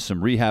on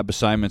some rehab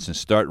assignments and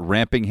start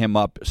ramping him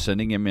up,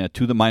 sending him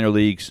to the minor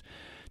leagues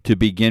to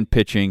begin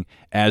pitching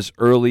as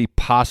early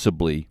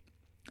possibly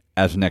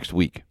as next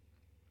week.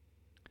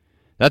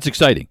 That's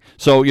exciting.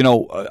 So,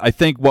 I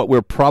think what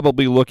we're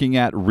probably looking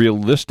at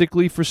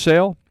realistically for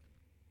Sale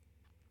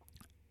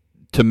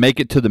to make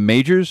it to the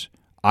majors,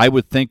 I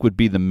would think would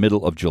be the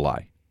middle of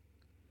July.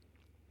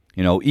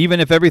 Even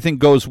if everything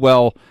goes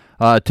well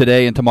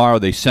today and tomorrow,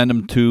 they send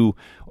him to,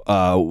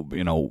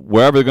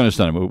 wherever they're going to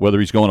send him, whether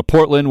he's going to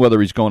Portland,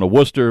 whether he's going to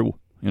Worcester,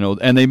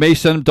 and they may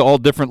send him to all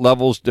different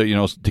levels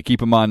to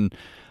keep him on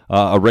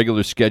a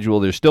regular schedule.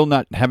 They're still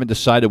haven't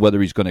decided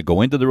whether he's going to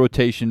go into the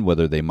rotation,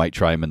 whether they might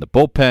try him in the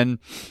bullpen.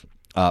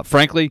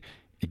 Frankly,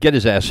 get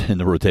his ass in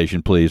the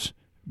rotation, please.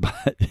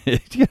 But,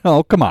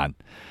 come on.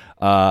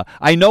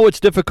 I know it's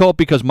difficult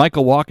because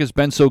Michael Walker's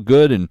been so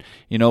good and,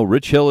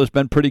 Rich Hill has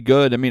been pretty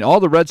good. I mean,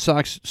 all the Red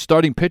Sox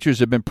starting pitchers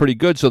have been pretty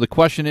good. So the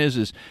question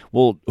is,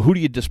 well, who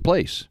do you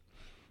displace?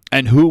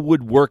 And who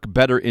would work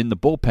better in the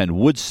bullpen?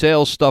 Would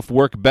Sale's stuff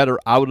work better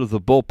out of the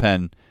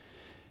bullpen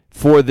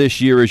for this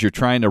year as you're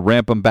trying to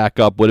ramp him back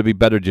up? Would it be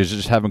better to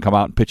just have him come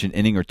out and pitch an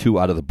inning or two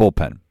out of the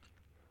bullpen?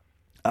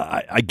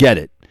 I get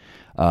it.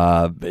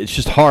 It's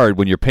just hard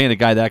when you're paying a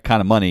guy that kind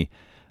of money.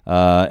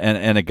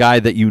 And a guy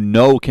that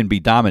can be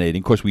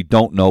dominating. Of course, we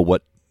don't know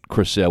what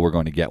Chris Sale we're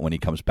going to get when he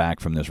comes back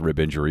from this rib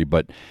injury,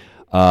 but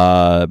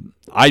I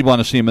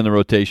want to see him in the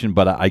rotation.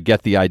 But I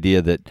get the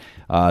idea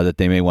that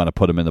they may want to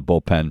put him in the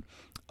bullpen.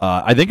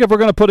 I think if we're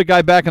going to put a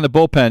guy back in the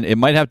bullpen, it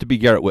might have to be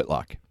Garrett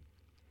Whitlock.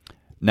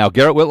 Now,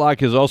 Garrett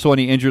Whitlock is also on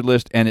the injured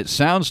list, and it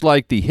sounds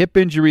like the hip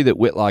injury that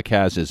Whitlock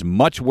has is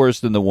much worse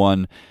than the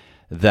one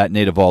that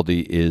Nate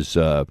Eovaldi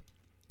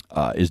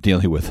is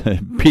dealing with.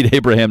 Pete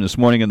Abraham this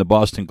morning in the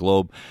Boston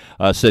Globe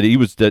said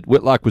that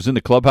Whitlock was in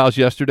the clubhouse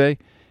yesterday,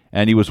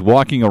 and he was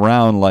walking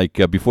around like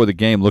before the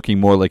game, looking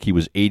more like he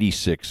was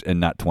 86 and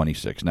not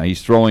 26. Now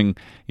he's throwing,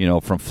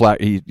 from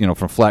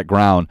flat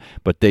ground,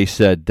 but they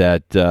said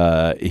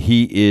that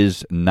he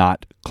is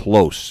not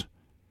close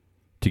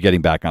to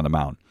getting back on the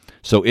mound.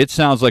 So it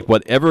sounds like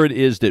whatever it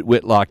is that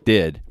Whitlock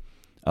did,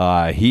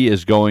 he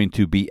is going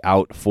to be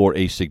out for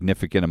a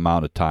significant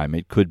amount of time.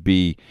 It could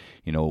be,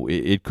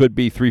 it could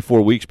be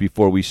 3-4 weeks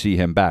before we see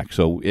him back.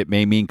 So it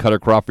may mean Cutter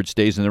Crawford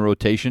stays in the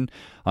rotation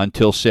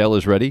until Sale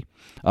is ready.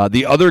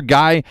 The other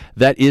guy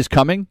that is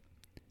coming,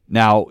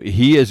 now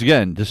he is,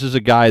 again, this is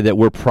a guy that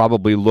we're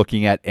probably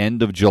looking at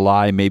end of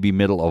July, maybe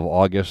middle of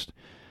August.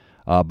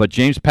 But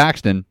James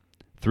Paxton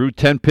threw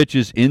 10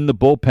 pitches in the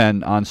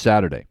bullpen on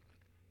Saturday.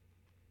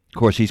 Of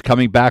course, he's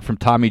coming back from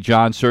Tommy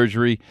John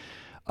surgery.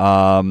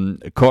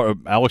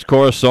 Alex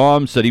Cora saw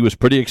him, said he was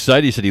pretty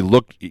excited. He said he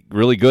looked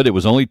really good. It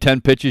was only 10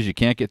 pitches. You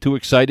can't get too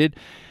excited.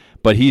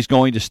 But he's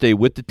going to stay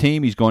with the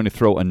team. He's going to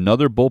throw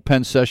another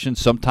bullpen session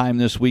sometime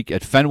this week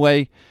at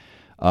Fenway.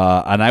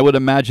 And I would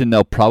imagine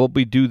they'll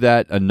probably do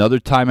that another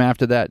time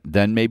after that.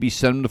 Then maybe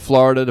send him to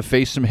Florida to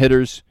face some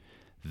hitters.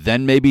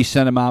 Then maybe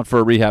send him out for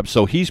a rehab.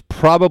 So he's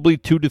probably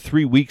 2 to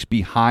 3 weeks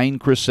behind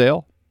Chris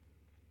Sale.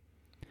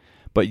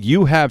 But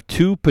you have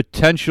two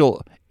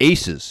potential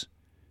aces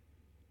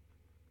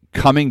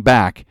coming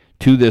back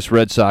to this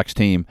Red Sox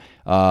team.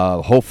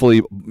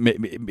 Hopefully,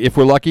 if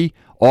we're lucky,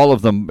 all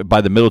of them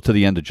by the middle to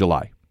the end of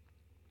July.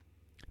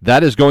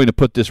 That is going to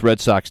put this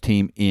Red Sox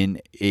team in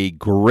a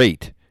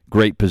great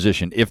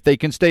position if they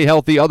can stay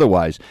healthy.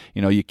 Otherwise,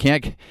 you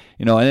can't.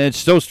 And it's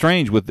so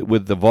strange with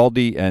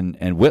Eovaldi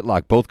and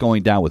Whitlock both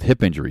going down with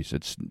hip injuries.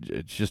 It's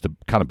just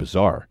kind of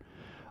bizarre.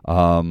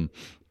 And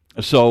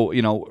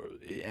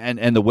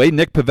the way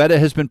Nick Pivetta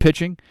has been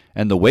pitching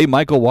and the way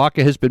Michael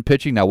Wacha has been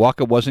pitching. Now,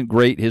 Wacha wasn't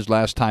great his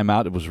last time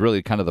out. It was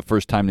really kind of the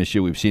first time this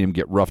year we've seen him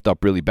get roughed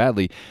up really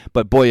badly.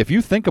 But, boy, if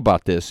you think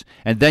about this,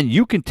 and then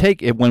you can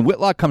take it when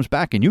Whitlock comes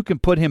back and you can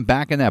put him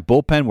back in that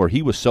bullpen where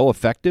he was so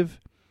effective.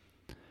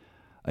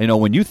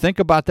 When you think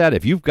about that,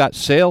 if you've got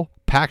Sale,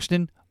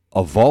 Paxton,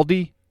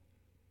 Eovaldi,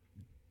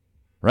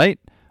 right?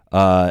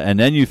 And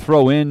then you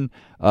throw in,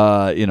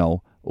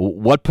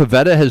 what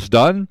Pivetta has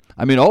done.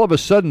 I mean, all of a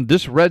sudden,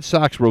 this Red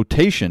Sox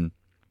rotation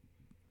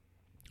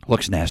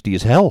looks nasty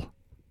as hell.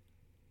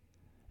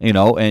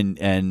 Again,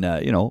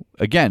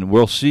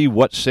 we'll see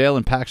what Sale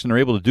and Paxton are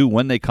able to do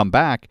when they come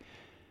back.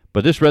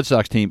 But this Red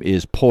Sox team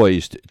is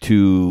poised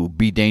to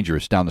be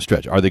dangerous down the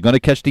stretch. Are they going to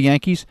catch the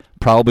Yankees?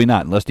 Probably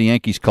not, unless the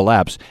Yankees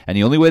collapse. And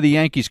the only way the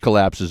Yankees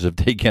collapse is if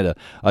they get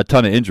a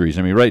ton of injuries.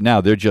 I mean, right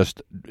now, they're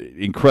just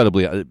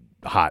incredibly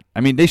hot.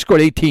 I mean, they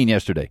scored 18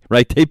 yesterday,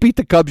 right? They beat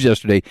the Cubs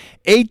yesterday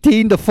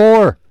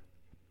 18-4.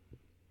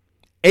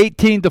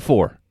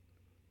 18-4.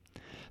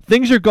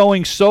 Things are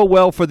going so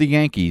well for the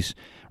Yankees,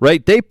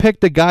 right? They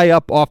picked a guy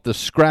up off the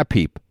scrap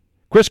heap.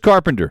 Chris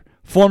Carpenter,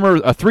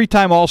 a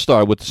 3-time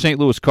All-Star with the St.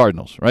 Louis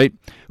Cardinals, right?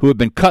 Who had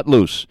been cut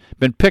loose,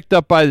 been picked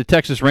up by the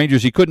Texas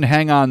Rangers. He couldn't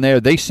hang on there.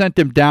 They sent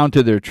him down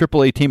to their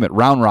AAA team at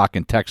Round Rock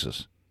in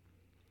Texas,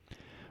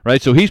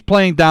 right? So he's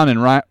playing down in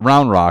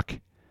Round Rock.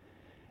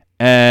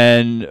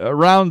 And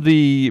around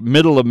the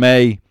middle of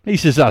May, he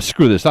says,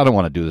 screw this. I don't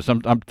want to do this.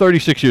 I'm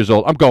 36 years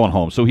old. I'm going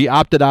home. So he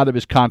opted out of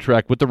his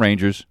contract with the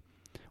Rangers,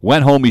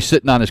 went home. He's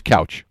sitting on his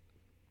couch.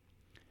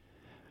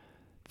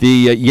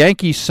 The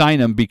Yankees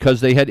signed him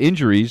because they had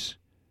injuries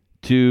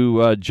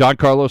to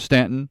Giancarlo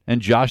Stanton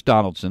and Josh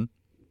Donaldson.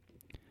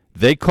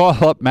 They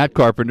call up Matt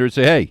Carpenter and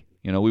say, hey,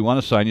 we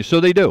want to sign you. So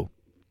they do.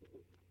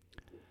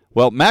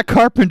 Well, Matt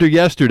Carpenter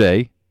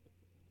yesterday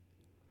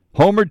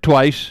homered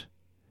twice,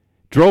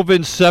 drove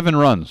in 7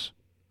 runs.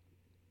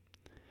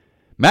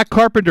 Matt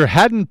Carpenter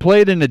hadn't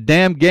played in a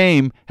damn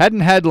game,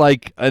 hadn't had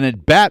like an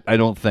at-bat, I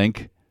don't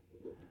think,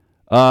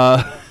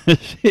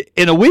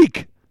 in a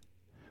week,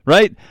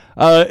 right?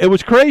 It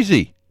was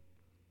crazy.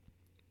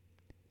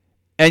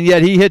 And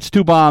yet he hits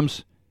 2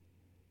 bombs,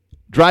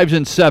 drives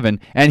in 7,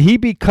 and he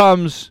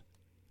becomes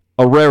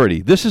a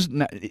rarity. This is,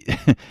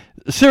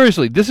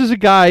 seriously, this is a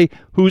guy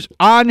who's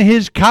on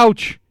his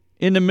couch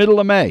in the middle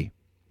of May.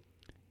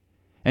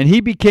 And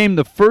he became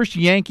the first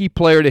Yankee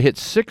player to hit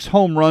 6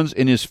 home runs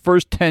in his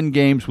first 10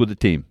 games with the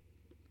team.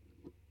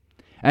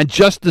 And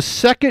just the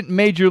second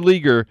major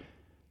leaguer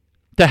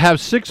to have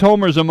 6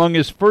 homers among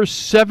his first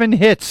 7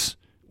 hits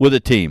with a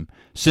team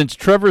since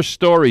Trevor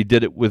Story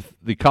did it with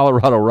the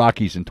Colorado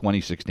Rockies in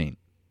 2016.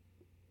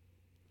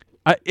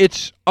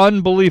 It's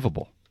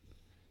unbelievable.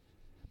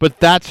 But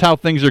that's how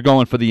things are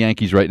going for the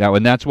Yankees right now,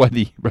 and that's why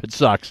the Red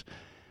Sox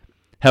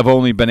have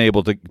only been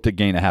able to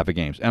gain a half a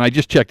games. And I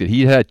just checked it.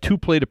 He had 2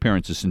 plate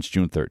appearances since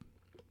June 3rd.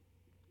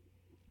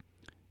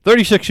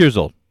 36 years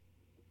old.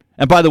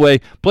 And by the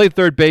way, played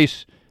third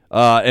base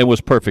and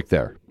was perfect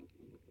there.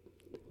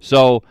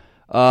 So,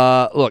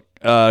 look,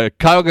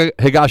 Kyle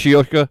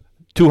Higashioka,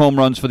 2 home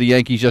runs for the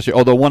Yankees yesterday,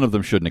 although one of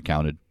them shouldn't have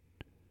counted.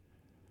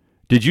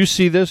 Did you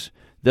see this?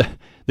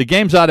 The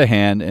game's out of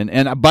hand.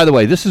 And by the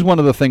way, this is one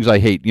of the things I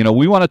hate.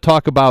 We want to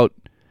talk about,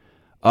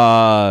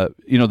 the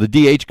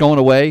DH going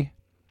away,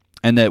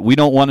 and that we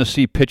don't want to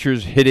see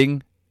pitchers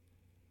hitting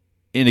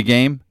in a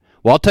game.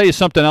 Well, I'll tell you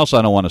something else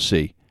I don't want to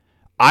see.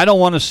 I don't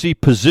want to see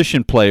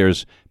position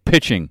players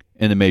pitching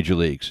in the major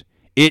leagues.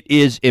 It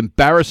is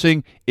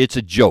embarrassing. It's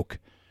a joke.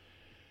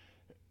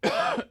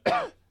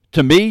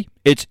 To me,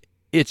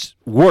 it's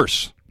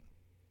worse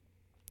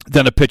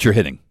than a pitcher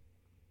hitting.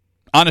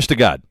 Honest to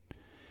God.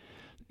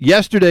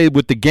 Yesterday,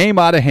 with the game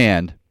out of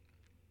hand,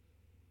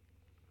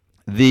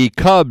 the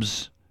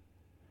Cubs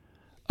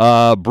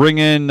bring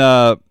in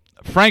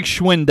Frank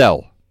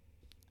Schwindel,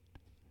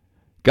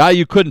 guy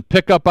you couldn't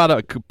pick out of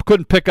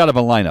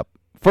a lineup.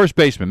 First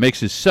baseman, makes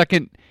his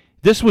second.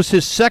 This was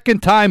his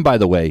second time, by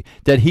the way,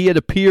 that he had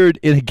appeared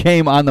in a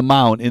game on the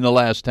mound in the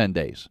last 10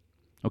 days.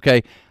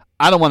 Okay?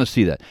 I don't want to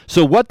see that.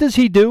 So what does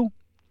he do?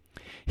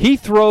 He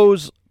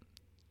throws,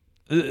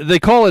 they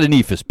call it an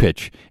eephus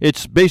pitch.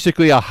 It's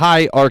basically a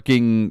high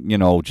arcing,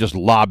 just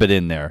lob it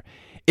in there.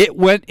 It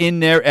went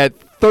in there at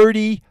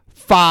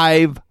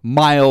 35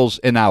 miles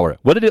an hour.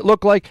 What did it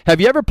look like?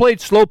 Have you ever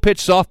played slow pitch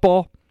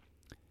softball?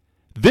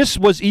 This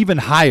was even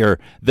higher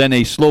than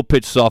a slow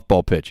pitch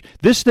softball pitch.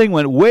 This thing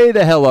went way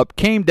the hell up,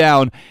 came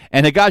down,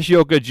 and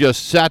Higashioka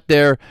just sat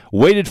there,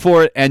 waited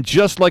for it, and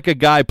just like a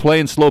guy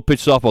playing slow pitch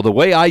softball, the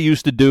way I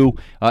used to do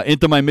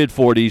into my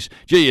mid-40s,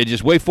 you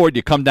just wait for it,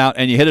 you come down,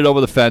 and you hit it over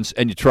the fence,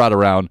 and you trot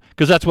around,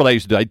 because that's what I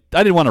used to do.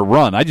 I didn't want to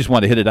run. I just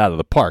wanted to hit it out of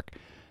the park.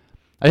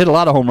 I hit a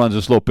lot of home runs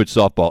in slow pitch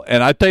softball,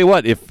 and I tell you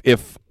what, if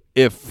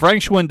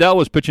Frank Schwindel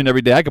was pitching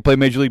every day, I could play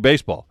Major League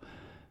Baseball.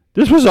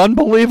 This was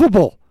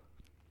unbelievable.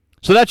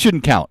 So that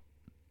shouldn't count.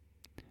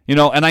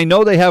 And I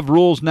know they have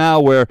rules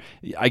now where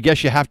I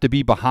guess you have to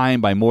be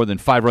behind by more than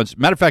 5 runs.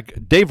 Matter of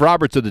fact, Dave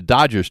Roberts of the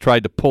Dodgers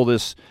tried to pull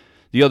this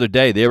the other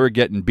day. They were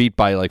getting beat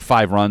by like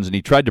 5 runs, and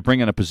he tried to bring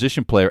in a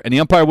position player, and the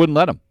umpire wouldn't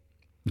let him,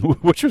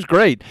 which was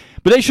great.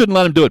 But they shouldn't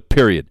let him do it,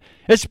 period.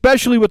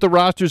 Especially with the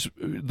rosters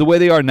the way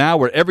they are now,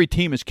 where every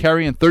team is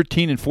carrying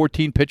 13 and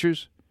 14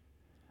 pitchers.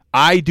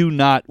 I do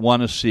not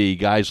want to see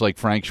guys like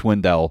Frank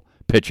Schwindel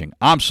pitching.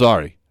 I'm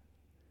sorry.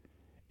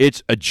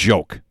 It's a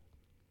joke.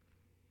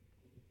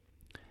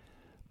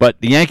 But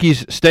the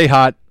Yankees stay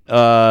hot,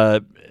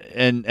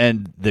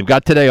 and they've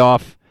got today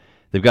off.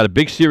 They've got a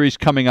big series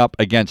coming up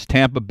against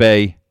Tampa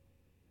Bay.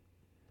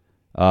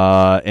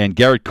 And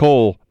Garrett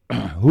Cole,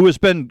 who has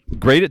been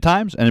great at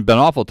times and had been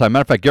awful at times.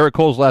 Matter of fact, Garrett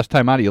Cole's last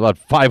time out, he allowed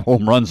 5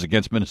 home runs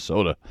against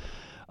Minnesota.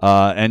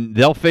 And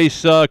they'll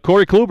face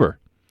Corey Kluber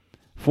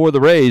for the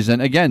Rays.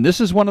 And, again,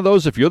 this is one of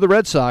those, if you're the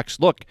Red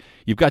Sox, look,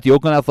 you've got the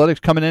Oakland Athletics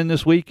coming in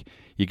this week.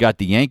 You got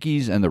the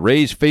Yankees and the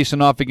Rays facing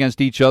off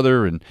against each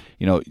other, and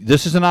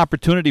this is an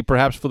opportunity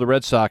perhaps for the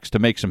Red Sox to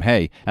make some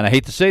hay. And I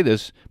hate to say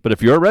this, but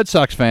if you're a Red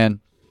Sox fan,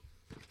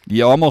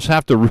 you almost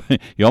have to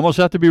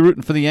be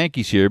rooting for the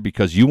Yankees here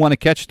because you want to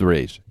catch the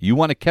Rays, you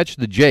want to catch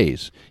the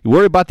Jays. You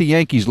worry about the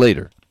Yankees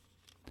later,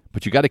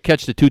 but you got to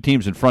catch the 2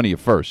 teams in front of you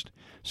first.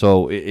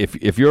 So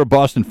if you're a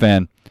Boston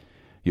fan,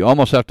 you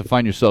almost have to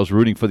find yourselves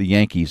rooting for the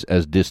Yankees,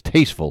 as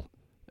distasteful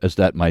as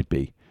that might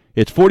be.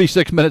 It's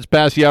 46 minutes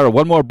past the hour.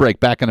 One more break.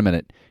 Back in a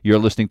minute. You're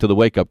listening to the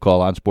Wake Up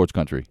Call on Sports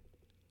Country.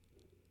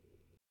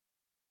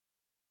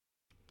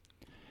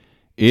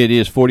 It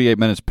is 48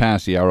 minutes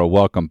past the hour.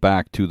 Welcome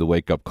back to the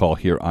Wake Up Call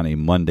here on a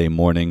Monday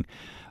morning.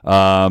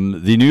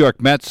 The New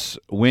York Mets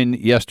win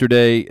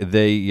yesterday.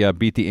 They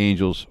beat the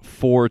Angels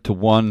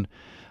 4-1.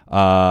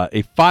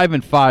 A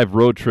 5-5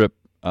 road trip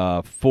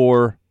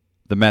for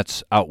the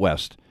Mets out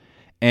west.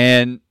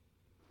 And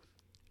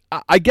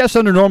I guess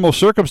under normal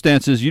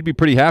circumstances, you'd be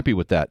pretty happy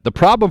with that. The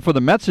problem for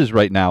the Mets is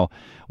right now,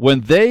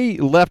 when they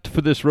left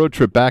for this road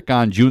trip back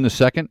on June the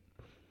 2nd,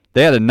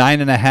 they had a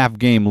 9.5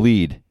 game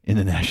lead in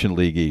the National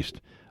League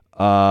East.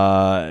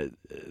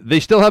 They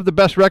still have the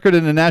best record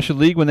in the National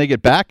League when they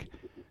get back.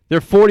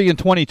 They're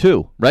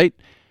 40-22, right?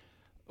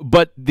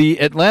 But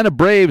the Atlanta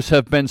Braves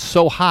have been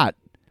so hot,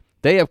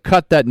 they have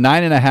cut that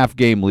 9.5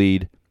 game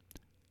lead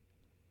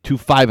to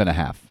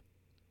 5.5.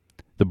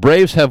 The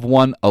Braves have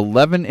won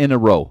 11 in a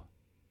row.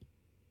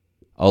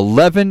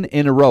 11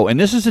 in a row. And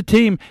this is a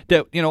team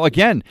that,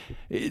 again,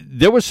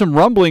 there was some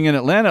rumbling in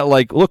Atlanta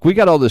like, look, we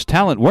got all this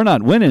talent. We're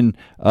not winning.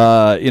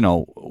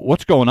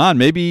 What's going on?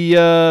 Maybe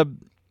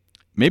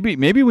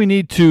we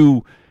need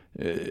to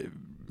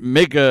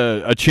make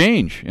a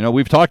change.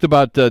 We've talked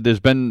about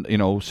there's been,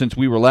 since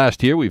we were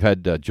last here, we've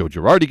had Joe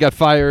Girardi got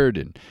fired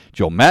and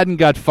Joe Madden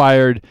got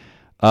fired.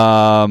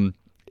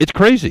 It's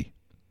crazy.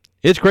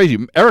 It's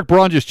crazy. Eric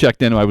Braun just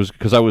checked in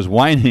because I was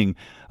whining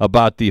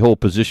about the whole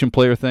position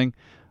player thing.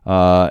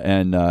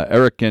 And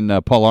Eric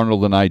and Paul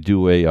Arnold and I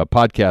do a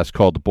podcast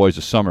called The Boys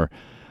of Summer.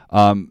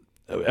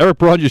 Eric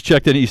Braun just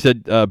checked in. He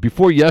said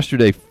before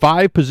yesterday,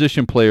 5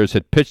 position players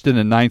had pitched in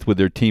the 9th with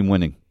their team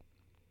winning.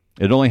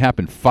 It only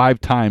happened 5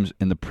 times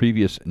in the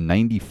previous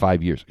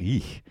 95 years.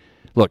 Eek.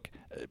 Look,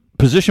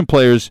 position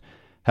players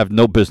have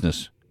no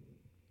business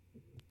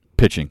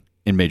pitching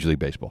in Major League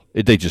Baseball.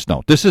 They just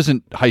don't. This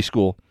isn't high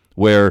school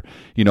where,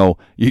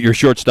 your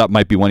shortstop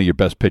might be one of your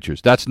best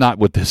pitchers. That's not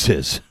what this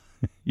is.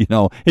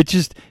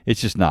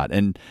 It's just not.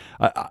 And,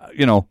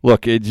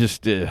 look, it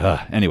just,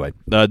 anyway.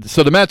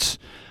 So the Mets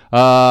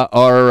are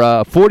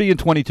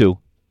 40-22,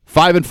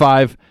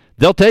 5-5.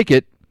 They'll take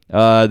it.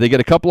 They get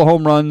a couple of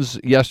home runs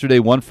yesterday,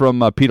 one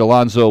from Pete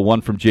Alonso,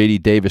 one from J.D.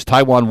 Davis.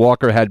 Taijuan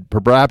Walker had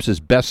perhaps his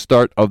best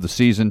start of the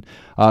season,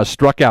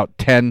 struck out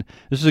 10.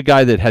 This is a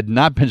guy that had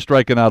not been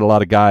striking out a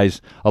lot of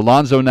guys.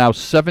 Alonso now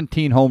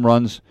 17 home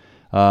runs,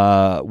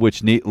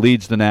 which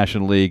leads the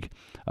National League.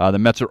 The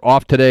Mets are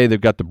off today. They've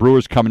got the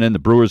Brewers coming in. The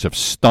Brewers have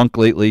stunk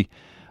lately.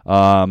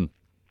 And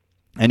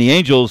the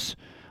Angels,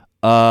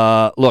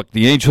 the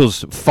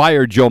Angels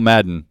fired Joe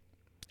Maddon.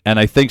 And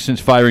I think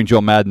since firing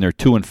Joe Maddon, they're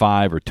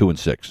 2-5 or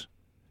 2-6.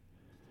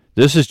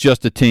 This is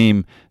just a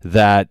team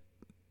that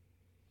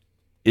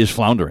is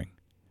floundering.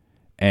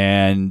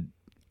 And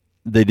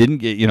they didn't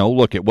get,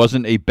 it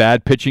wasn't a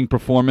bad pitching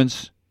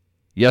performance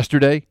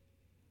yesterday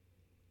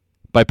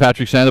by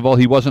Patrick Sandoval.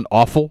 He wasn't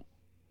awful,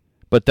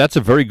 but that's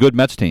a very good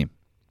Mets team.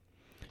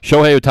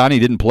 Shohei Ohtani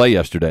didn't play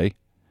yesterday.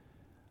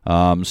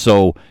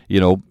 You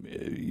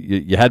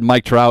had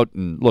Mike Trout,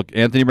 and look,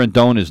 Anthony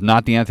Rendon is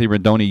not the Anthony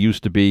Rendon he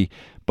used to be,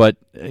 but,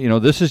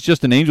 this is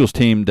just an Angels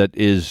team that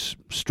is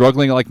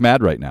struggling like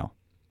mad right now.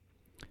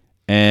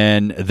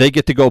 And they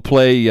get to go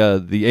play,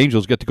 the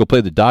Angels get to go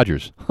play the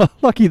Dodgers.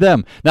 Lucky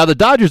them. Now, the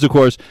Dodgers, of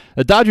course,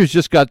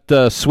 just got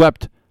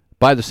swept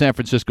by the San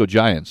Francisco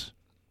Giants.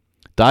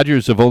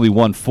 Dodgers have only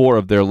won 4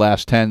 of their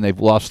last 10. They've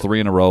lost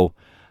 3 in a row.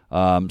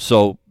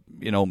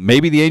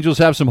 Maybe the Angels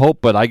have some hope,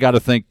 but I got to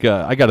think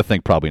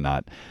probably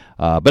not.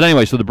 But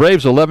anyway, so the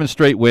Braves 11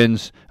 straight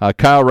wins.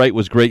 Kyle Wright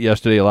was great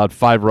yesterday, allowed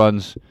 5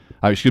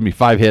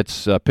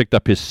 hits, picked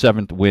up his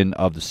 7th win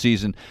of the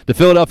season. The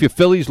Philadelphia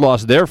Phillies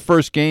lost their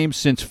first game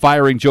since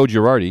firing Joe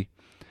Girardi.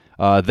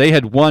 They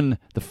had won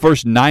the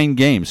first 9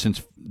 games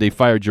since they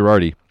fired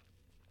Girardi.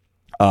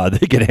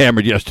 They get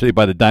hammered yesterday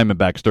by the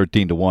Diamondbacks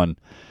 13-1.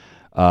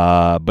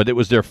 But it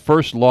was their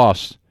first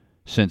loss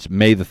since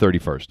May the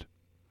 31st.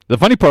 The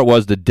funny part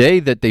was the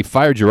day that they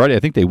fired Girardi, I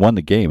think they won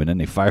the game, and then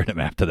they fired him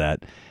after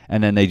that,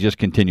 and then they just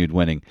continued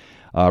winning.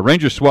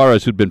 Ranger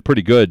Suarez, who'd been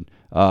pretty good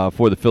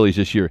for the Phillies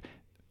this year,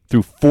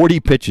 threw 40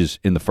 pitches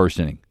in the first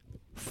inning.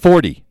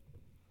 40.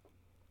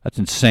 That's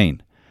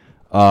insane.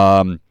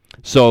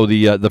 So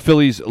the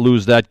Phillies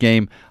lose that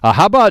game.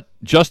 How about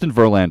Justin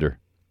Verlander?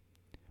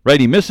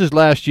 Right, he misses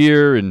last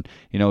year, and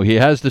he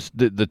has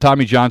the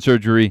Tommy John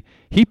surgery.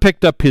 He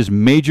picked up his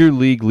major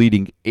league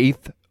leading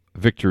 8th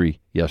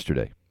victory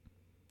yesterday.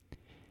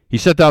 He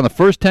set down the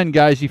first 10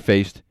 guys he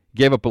faced,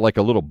 gave up like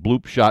a little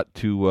bloop shot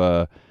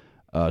to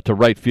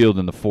right field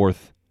in the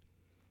 4th.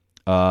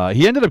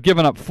 He ended up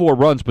giving up 4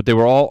 runs, but they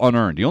were all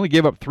unearned. He only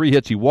gave up 3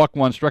 hits. He walked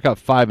 1, struck out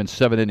 5 in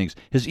 7 innings.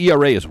 His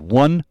ERA is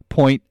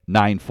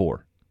 1.94.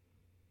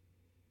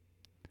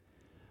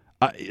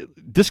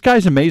 This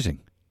guy's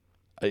amazing.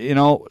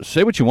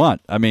 Say what you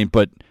want.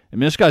 But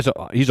this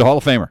he's a Hall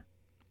of Famer.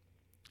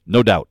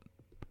 No doubt.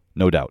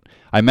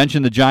 I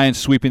mentioned the Giants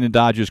sweeping the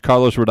Dodgers.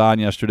 Carlos Rodon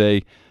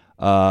yesterday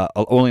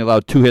only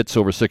allowed 2 hits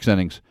over 6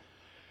 innings.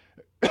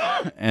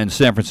 And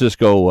San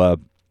Francisco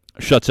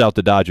shuts out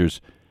the Dodgers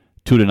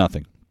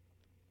 2-0.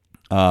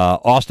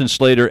 Austin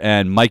Slater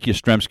and Mike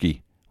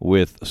Yastrzemski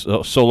with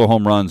solo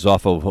home runs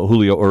off of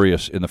Julio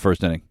Urias in the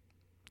first inning.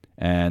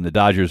 And the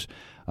Dodgers,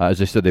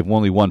 as I said, they've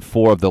only won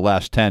 4 of the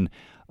last 10.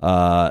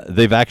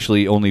 They've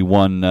actually only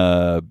won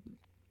 2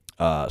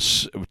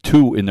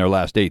 in their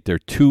last 8. They're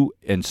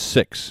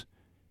 2-6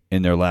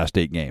 in their last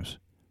 8 games.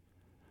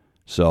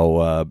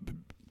 So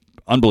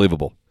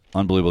unbelievable.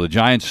 The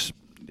Giants,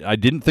 I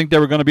didn't think they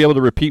were going to be able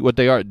to repeat what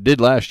they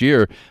did last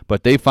year,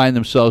 but they find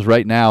themselves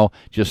right now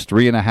just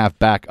 3.5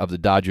 back of the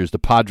Dodgers. The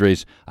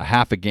Padres a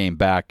half a game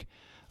back.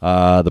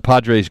 The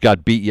Padres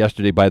got beat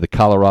yesterday by the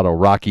Colorado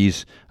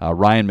Rockies.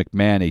 Ryan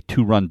McMahon, a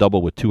 2-run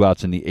double with 2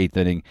 outs in the 8th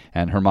inning,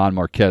 and German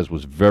Marquez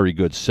was very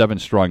good. 7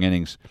 strong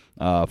innings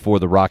for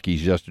the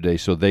Rockies yesterday,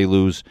 so they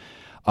lose.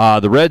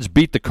 The Reds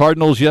beat the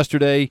Cardinals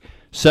yesterday,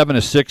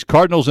 7-6.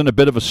 Cardinals in a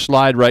bit of a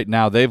slide right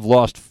now. They've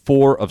lost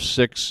 4 of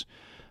 6.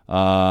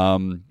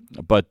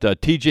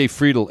 But T.J.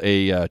 Friedl,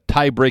 a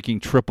tie-breaking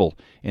triple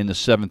in the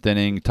 7th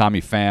inning.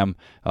 Tommy Pham,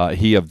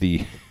 he of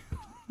the...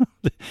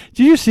 Did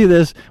you see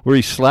this where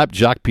he slapped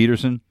Jock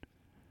Peterson?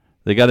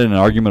 They got in an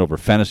argument over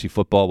fantasy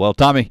football. Well,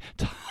 Tommy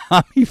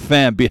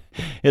Pham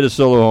hit a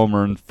solo home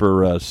run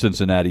for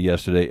Cincinnati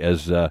yesterday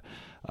as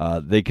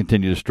they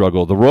continue to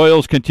struggle. The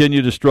Royals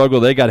continue to struggle.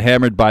 They got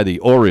hammered by the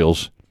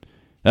Orioles.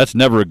 That's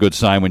never a good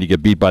sign when you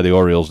get beat by the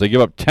Orioles. They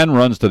give up 10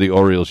 runs to the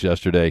Orioles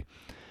yesterday.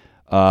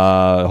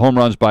 Home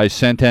runs by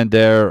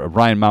Santander,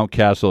 Ryan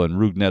Mountcastle, and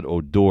Rougned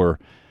Odor.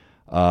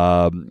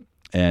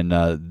 And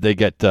they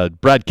get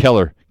Brad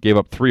Keller gave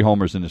up 3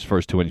 homers in his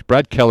first 2 innings.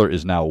 Brad Keller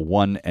is now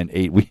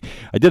 1-8.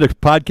 I did a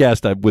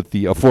podcast with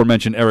the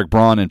aforementioned Eric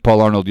Braun and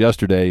Paul Arnold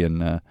yesterday,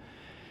 and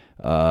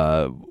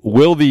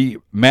will the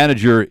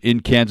manager in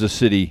Kansas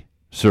City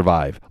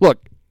survive?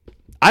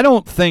 I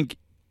don't think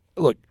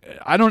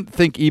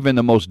even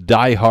the most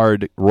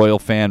diehard Royal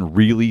fan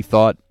really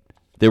thought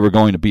they were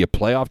going to be a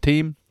playoff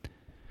team,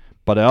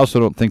 but I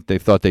also don't think they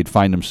thought they'd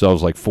find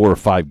themselves like 4 or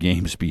 5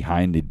 games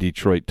behind the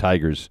Detroit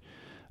Tigers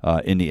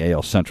in the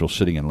AL Central,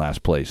 sitting in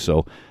last place.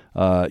 So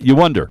you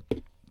wonder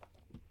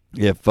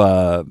if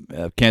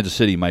Kansas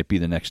City might be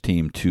the next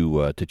team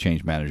to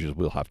change managers.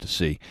 We'll have to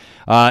see.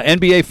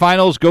 NBA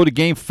Finals go to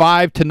Game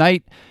 5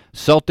 tonight.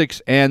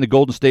 Celtics and the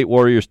Golden State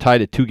Warriors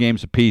tied at 2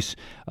 games apiece.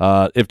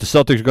 If the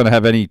Celtics are going to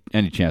have any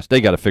chance,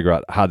 they got to figure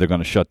out how they're going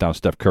to shut down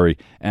Steph Curry.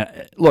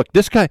 And look,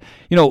 this guy,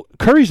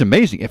 Curry's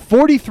amazing. At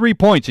 43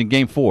 points in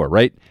Game 4,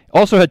 right?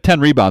 Also had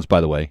 10 rebounds,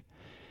 by the way,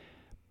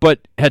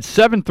 but had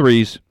 7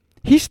 threes.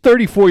 He's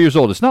 34 years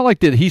old. It's not like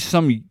that he's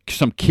some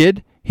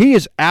kid. He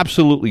is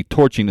absolutely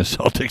torching the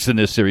Celtics in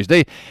this series.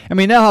 They'll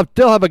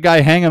have a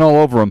guy hanging all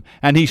over him,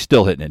 and he's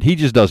still hitting it. He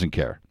just doesn't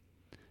care.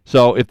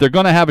 So if they're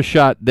going to have a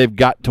shot, they've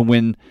got to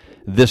win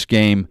this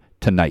game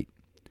tonight.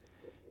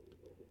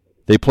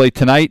 They play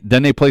tonight,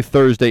 then they play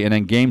Thursday, and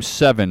then Game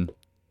 7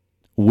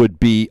 would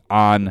be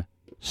on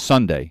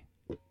Sunday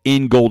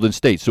in Golden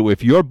State. So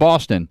if you're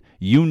Boston,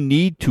 you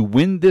need to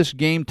win this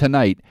game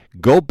tonight,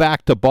 go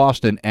back to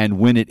Boston, and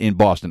win it in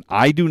Boston.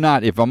 I do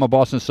not, if I'm a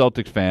Boston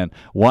Celtics fan,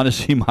 want to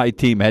see my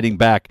team heading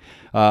back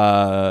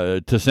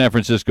to San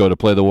Francisco to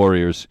play the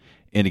Warriors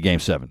in a Game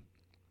 7.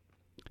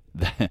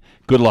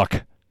 Good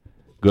luck.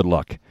 Good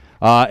luck.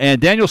 And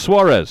Daniel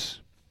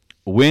Suarez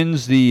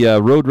wins the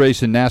road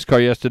race in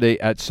NASCAR yesterday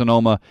at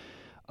Sonoma.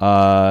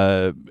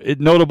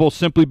 Notable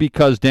simply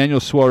because Daniel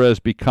Suarez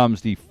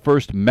becomes the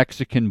first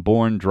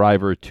Mexican-born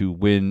driver to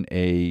win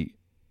a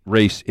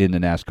race in the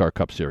NASCAR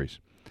Cup Series.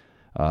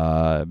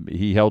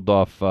 He held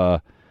off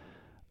Chris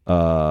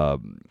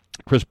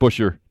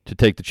Buescher to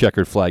take the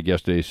checkered flag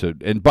yesterday. So,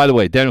 and by the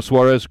way, Daniel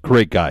Suarez,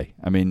 great guy.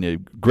 I mean, a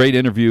great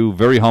interview,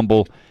 very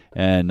humble,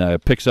 and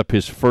picks up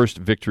his first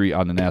victory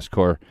on the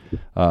NASCAR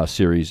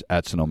series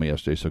at Sonoma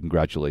yesterday. So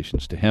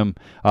congratulations to him.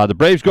 The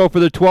Braves go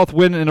for their 12th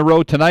win in a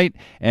row tonight,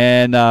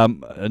 and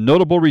a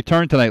notable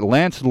return tonight.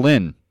 Lance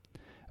Lynn,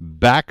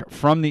 back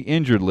from the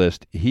injured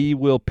list. He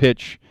will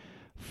pitch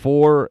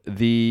for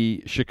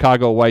the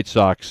Chicago White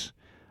Sox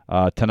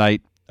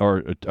tonight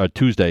or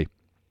Tuesday,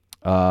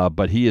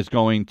 but he is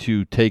going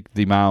to take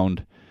the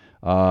mound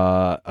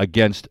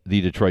against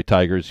the Detroit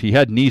Tigers. He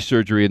had knee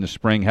surgery in the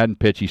spring, hadn't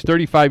pitched. He's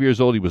 35 years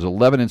old. He was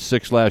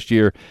 11-6 last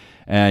year,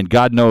 and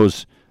God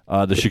knows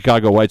the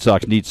Chicago White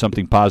Sox need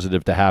something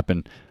positive to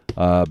happen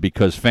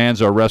because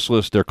fans are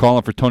restless. They're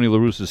calling for Tony La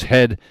Russa's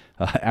head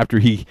after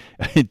he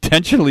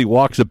intentionally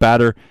walks a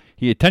batter.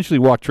 He intentionally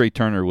walked Trey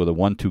Turner with a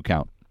 1-2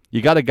 count.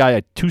 You got a guy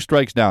at 2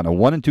 strikes down, a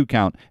 1-2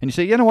 count, and you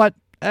say, you know what?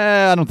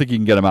 I don't think you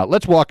can get him out.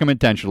 Let's walk him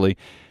intentionally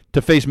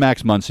to face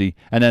Max Muncy,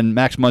 and then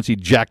Max Muncy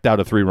jacked out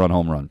a 3-run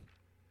home run.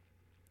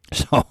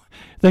 So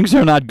things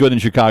are not good in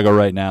Chicago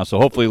right now,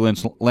 so hopefully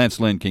Lance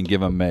Lynn can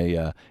give him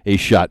a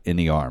shot in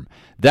the arm.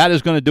 That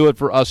is going to do it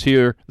for us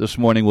here this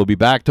morning. We'll be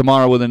back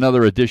tomorrow with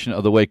another edition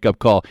of the Wake Up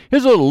Call.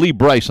 Here's a little Lee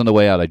Brice on the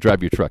way out. I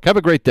drive your truck. Have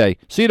a great day.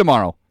 See you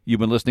tomorrow.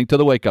 You've been listening to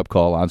the Wake Up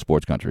Call on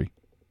Sports Country.